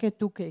moške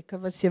tukaj, ker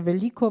vas je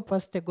veliko, pa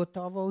ste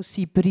gotovo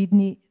vsi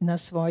pridni na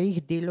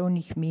svojih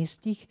delovnih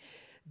mestih,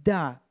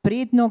 da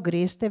predno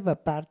greste v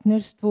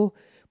partnerstvu,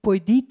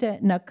 pojdite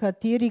na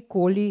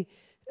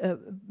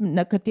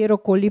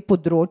katerokoli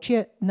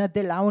področje, na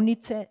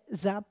delavnice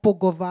za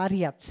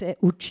pogovarjati se,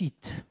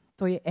 učiti.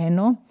 To je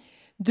eno.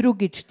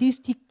 Drugič,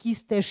 tisti, ki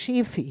ste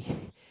šefi,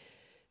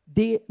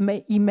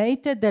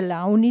 imejte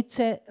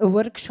delavnice,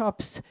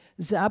 workshops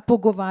za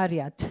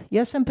pogovarjati.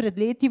 Jaz sem pred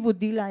leti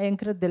vodila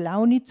enkrat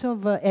delavnico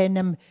v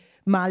enem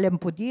malem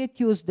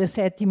podjetju z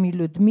 10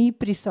 ljudmi,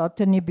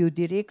 prisoten je bil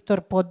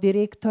direktor,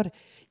 poddirektor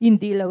in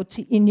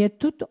delavci. In je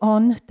tudi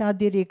on, ta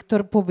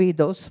direktor,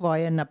 povedal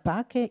svoje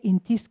napake in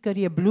tisto, kar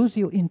je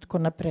bluzil in tako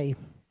naprej.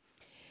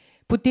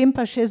 Potem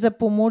pa še za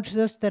pomoč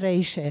za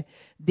starejše.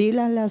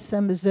 Delala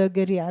sem z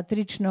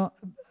geriatrično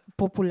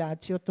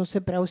populacijo, to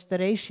se pravi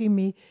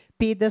starejšimi,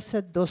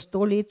 50 do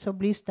 100 let so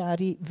bili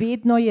stari,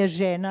 vedno je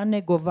žena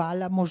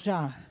negovala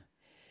moža.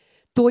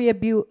 To je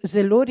bil,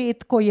 zelo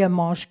redko je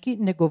moški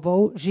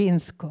negoval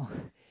žensko.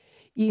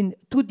 In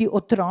tudi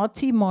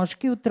otroci,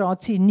 moški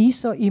otroci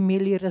niso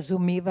imeli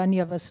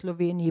razumevanja v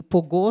Sloveniji.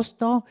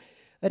 Pogosto,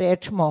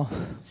 rečemo,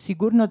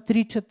 sigurno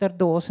 3/4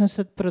 do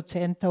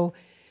 80%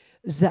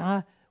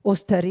 za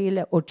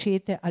ostarele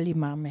očete ali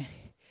mame.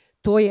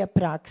 To je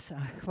praksa.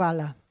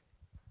 Hvala.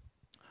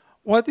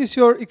 What is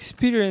your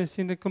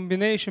experience in the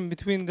combination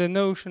between the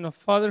notion of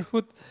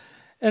fatherhood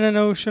and a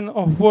notion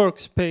of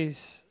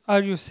workspace?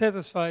 Are you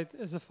satisfied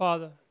as a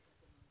father?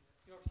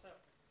 Yourself.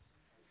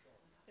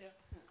 Yeah.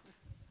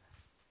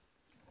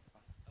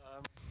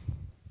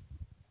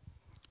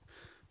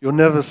 You're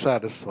never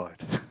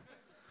satisfied.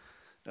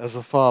 As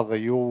a father,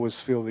 you always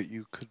feel that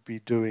you could be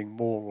doing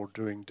more or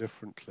doing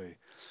differently.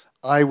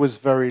 I was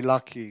very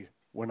lucky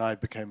when I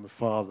became a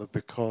father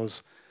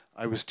because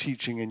I was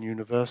teaching in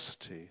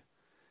university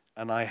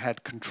and I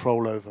had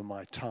control over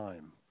my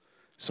time.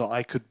 So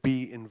I could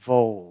be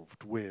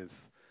involved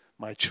with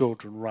my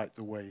children right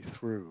the way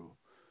through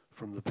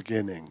from the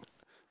beginning.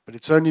 But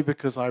it's only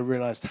because I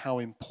realized how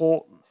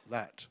important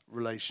that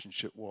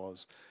relationship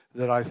was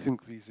that I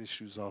think these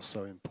issues are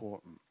so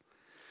important.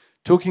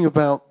 Talking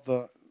about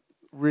the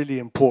really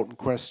important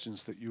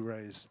questions that you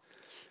raised,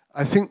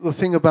 I think the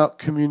thing about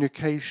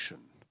communication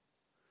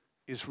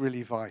is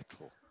really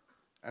vital,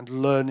 and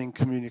learning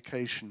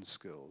communication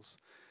skills.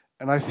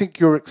 And I think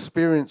your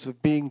experience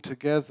of being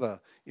together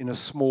in a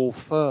small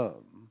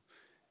firm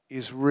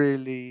is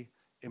really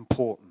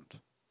important.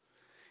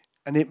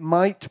 And it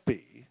might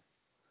be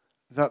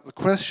that the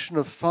question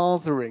of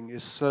fathering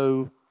is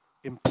so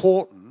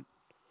important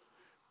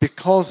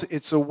because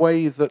it's a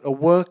way that a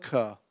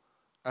worker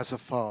as a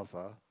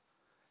father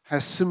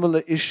has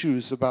similar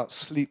issues about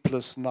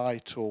sleepless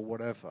night or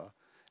whatever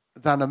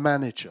than a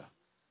manager.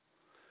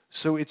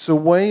 So it's a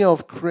way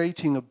of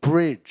creating a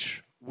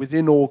bridge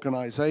within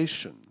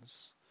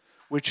organizations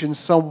which in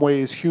some way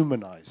is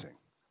humanizing.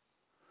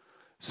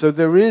 So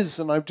there is,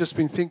 and I've just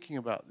been thinking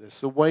about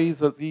this, a way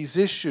that these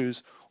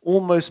issues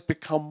almost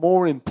become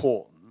more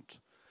important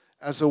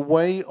as a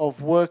way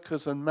of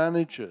workers and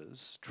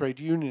managers, trade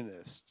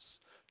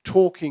unionists,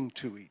 talking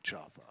to each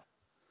other,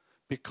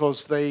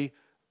 because they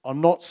are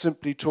not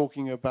simply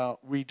talking about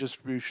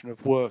redistribution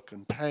of work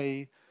and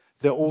pay,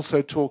 they're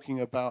also talking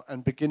about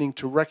and beginning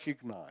to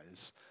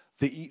recognize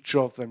that each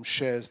of them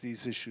shares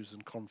these issues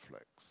and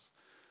conflicts.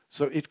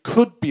 So it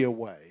could be a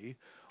way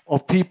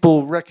of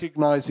people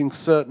recognizing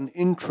certain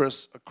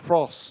interests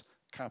across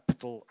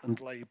capital and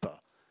labor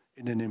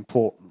in an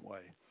important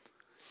way.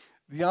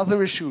 The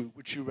other issue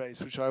which you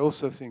raised, which I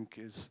also think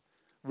is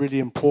really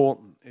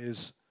important,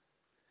 is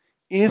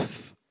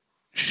if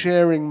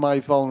sharing my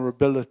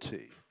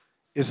vulnerability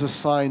is a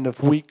sign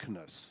of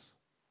weakness,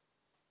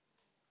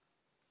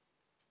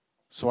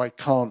 so I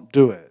can't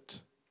do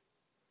it,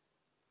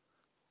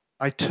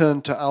 I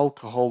turn to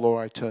alcohol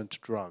or I turn to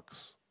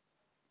drugs.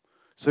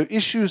 So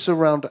issues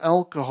around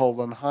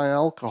alcohol and high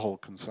alcohol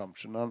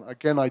consumption, and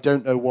again, I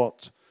don't know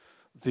what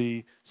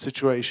the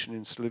situation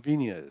in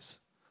Slovenia is,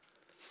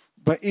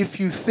 but if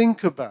you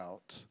think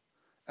about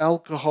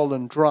alcohol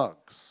and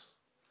drugs,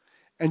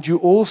 and you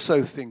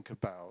also think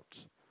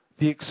about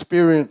the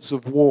experience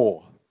of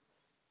war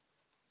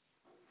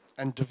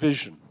and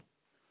division,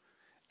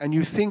 and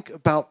you think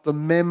about the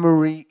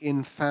memory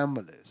in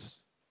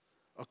families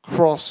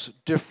across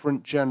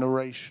different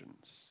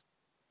generations,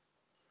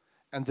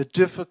 and the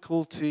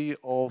difficulty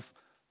of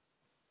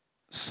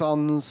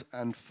sons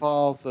and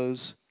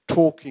fathers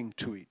talking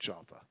to each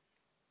other,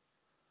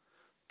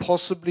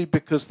 possibly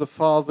because the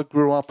father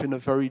grew up in a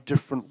very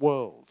different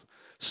world.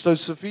 So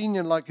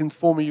Slovenia, like in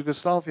former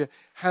Yugoslavia,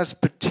 has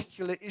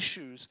particular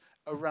issues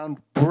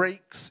around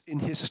breaks in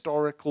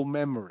historical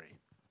memory.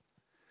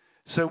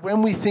 So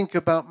when we think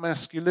about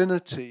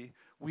masculinity,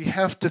 we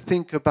have to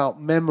think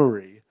about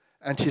memory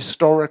and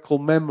historical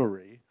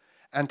memory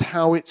and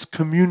how it's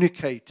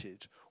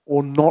communicated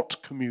or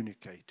not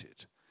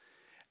communicated.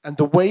 And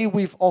the way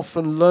we've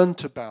often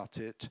learnt about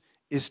it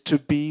is to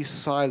be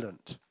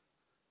silent,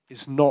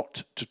 is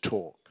not to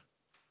talk.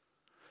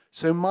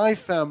 So my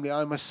family,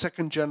 I'm a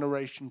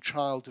second-generation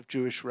child of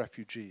Jewish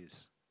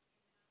refugees.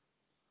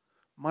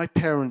 My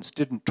parents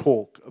didn't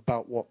talk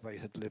about what they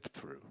had lived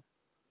through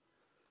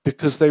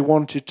because they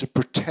wanted to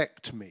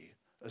protect me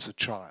as a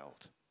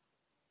child.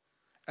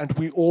 And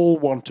we all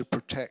want to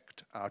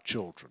protect our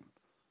children.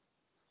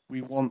 We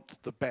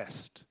want the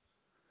best.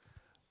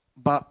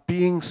 But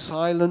being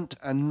silent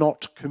and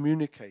not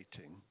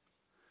communicating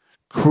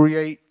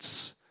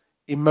creates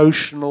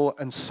emotional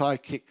and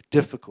psychic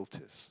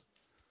difficulties.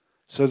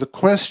 So the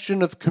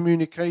question of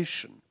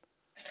communication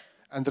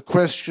and the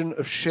question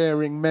of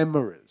sharing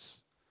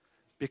memories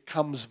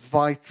becomes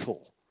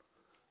vital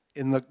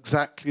in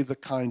exactly the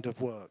kind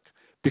of work.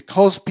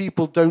 Because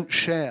people don't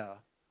share,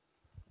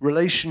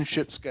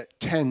 relationships get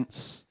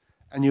tense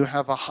and you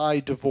have a high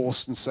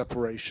divorce and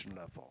separation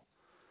level.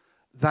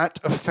 That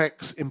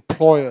affects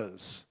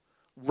employers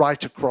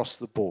right across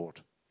the board.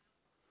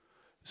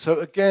 So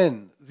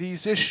again,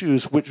 these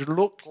issues which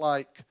look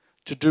like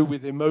to do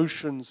with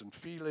emotions and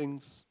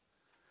feelings,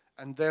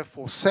 and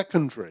therefore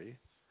secondary,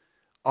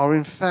 are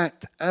in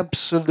fact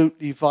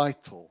absolutely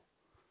vital.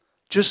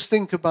 Just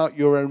think about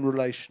your own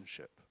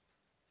relationship,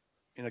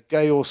 in a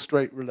gay or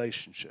straight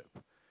relationship.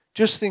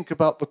 Just think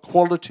about the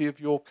quality of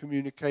your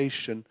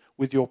communication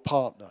with your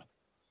partner.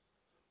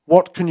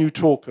 What can you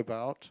talk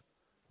about?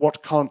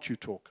 What can't you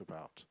talk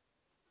about?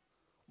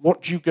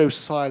 What do you go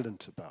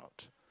silent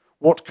about?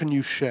 What can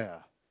you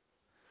share?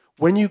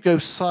 When you go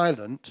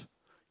silent,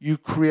 you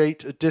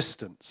create a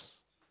distance.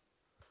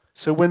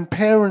 So when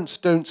parents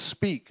don't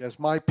speak, as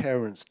my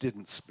parents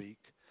didn't speak,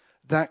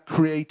 that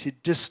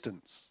created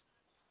distance.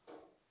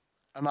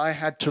 And I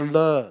had to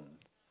learn.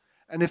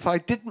 And if I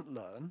didn't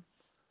learn,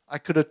 I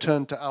could have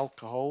turned to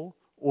alcohol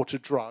or to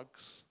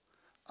drugs.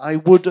 I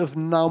would have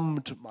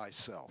numbed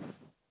myself.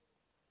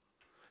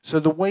 So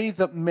the way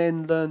that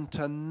men learn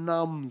to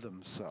numb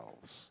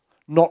themselves,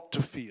 not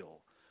to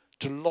feel,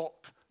 to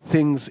lock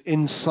things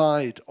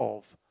inside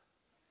of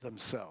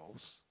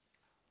themselves,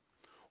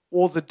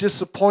 or the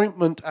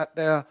disappointment at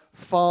their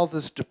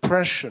father's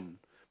depression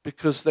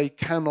because they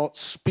cannot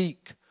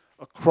speak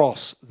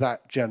across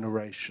that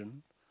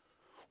generation,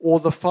 or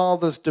the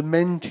father's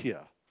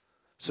dementia.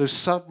 So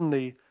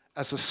suddenly,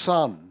 as a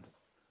son,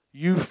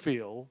 you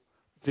feel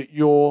that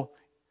you're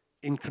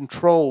in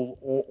control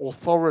or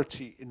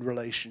authority in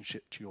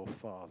relationship to your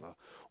father.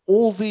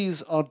 All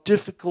these are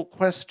difficult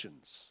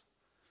questions.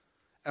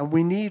 And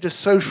we need a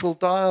social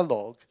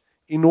dialogue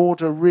in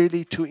order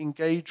really to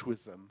engage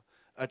with them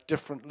at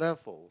different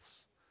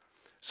levels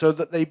so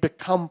that they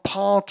become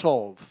part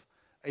of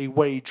a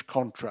wage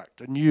contract,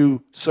 a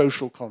new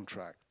social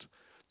contract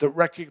that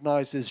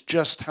recognizes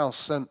just how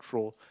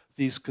central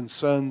these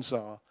concerns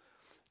are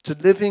to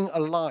living a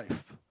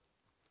life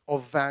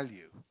of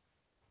value.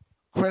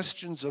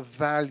 Questions of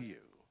value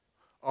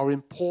are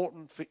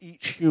important for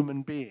each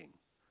human being,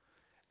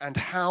 and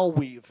how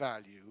we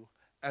value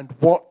and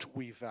what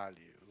we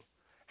value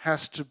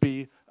has to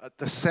be at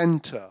the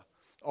center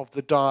of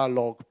the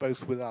dialogue,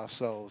 both with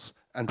ourselves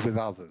and with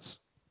others.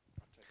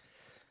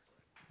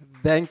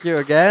 Thank you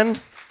again.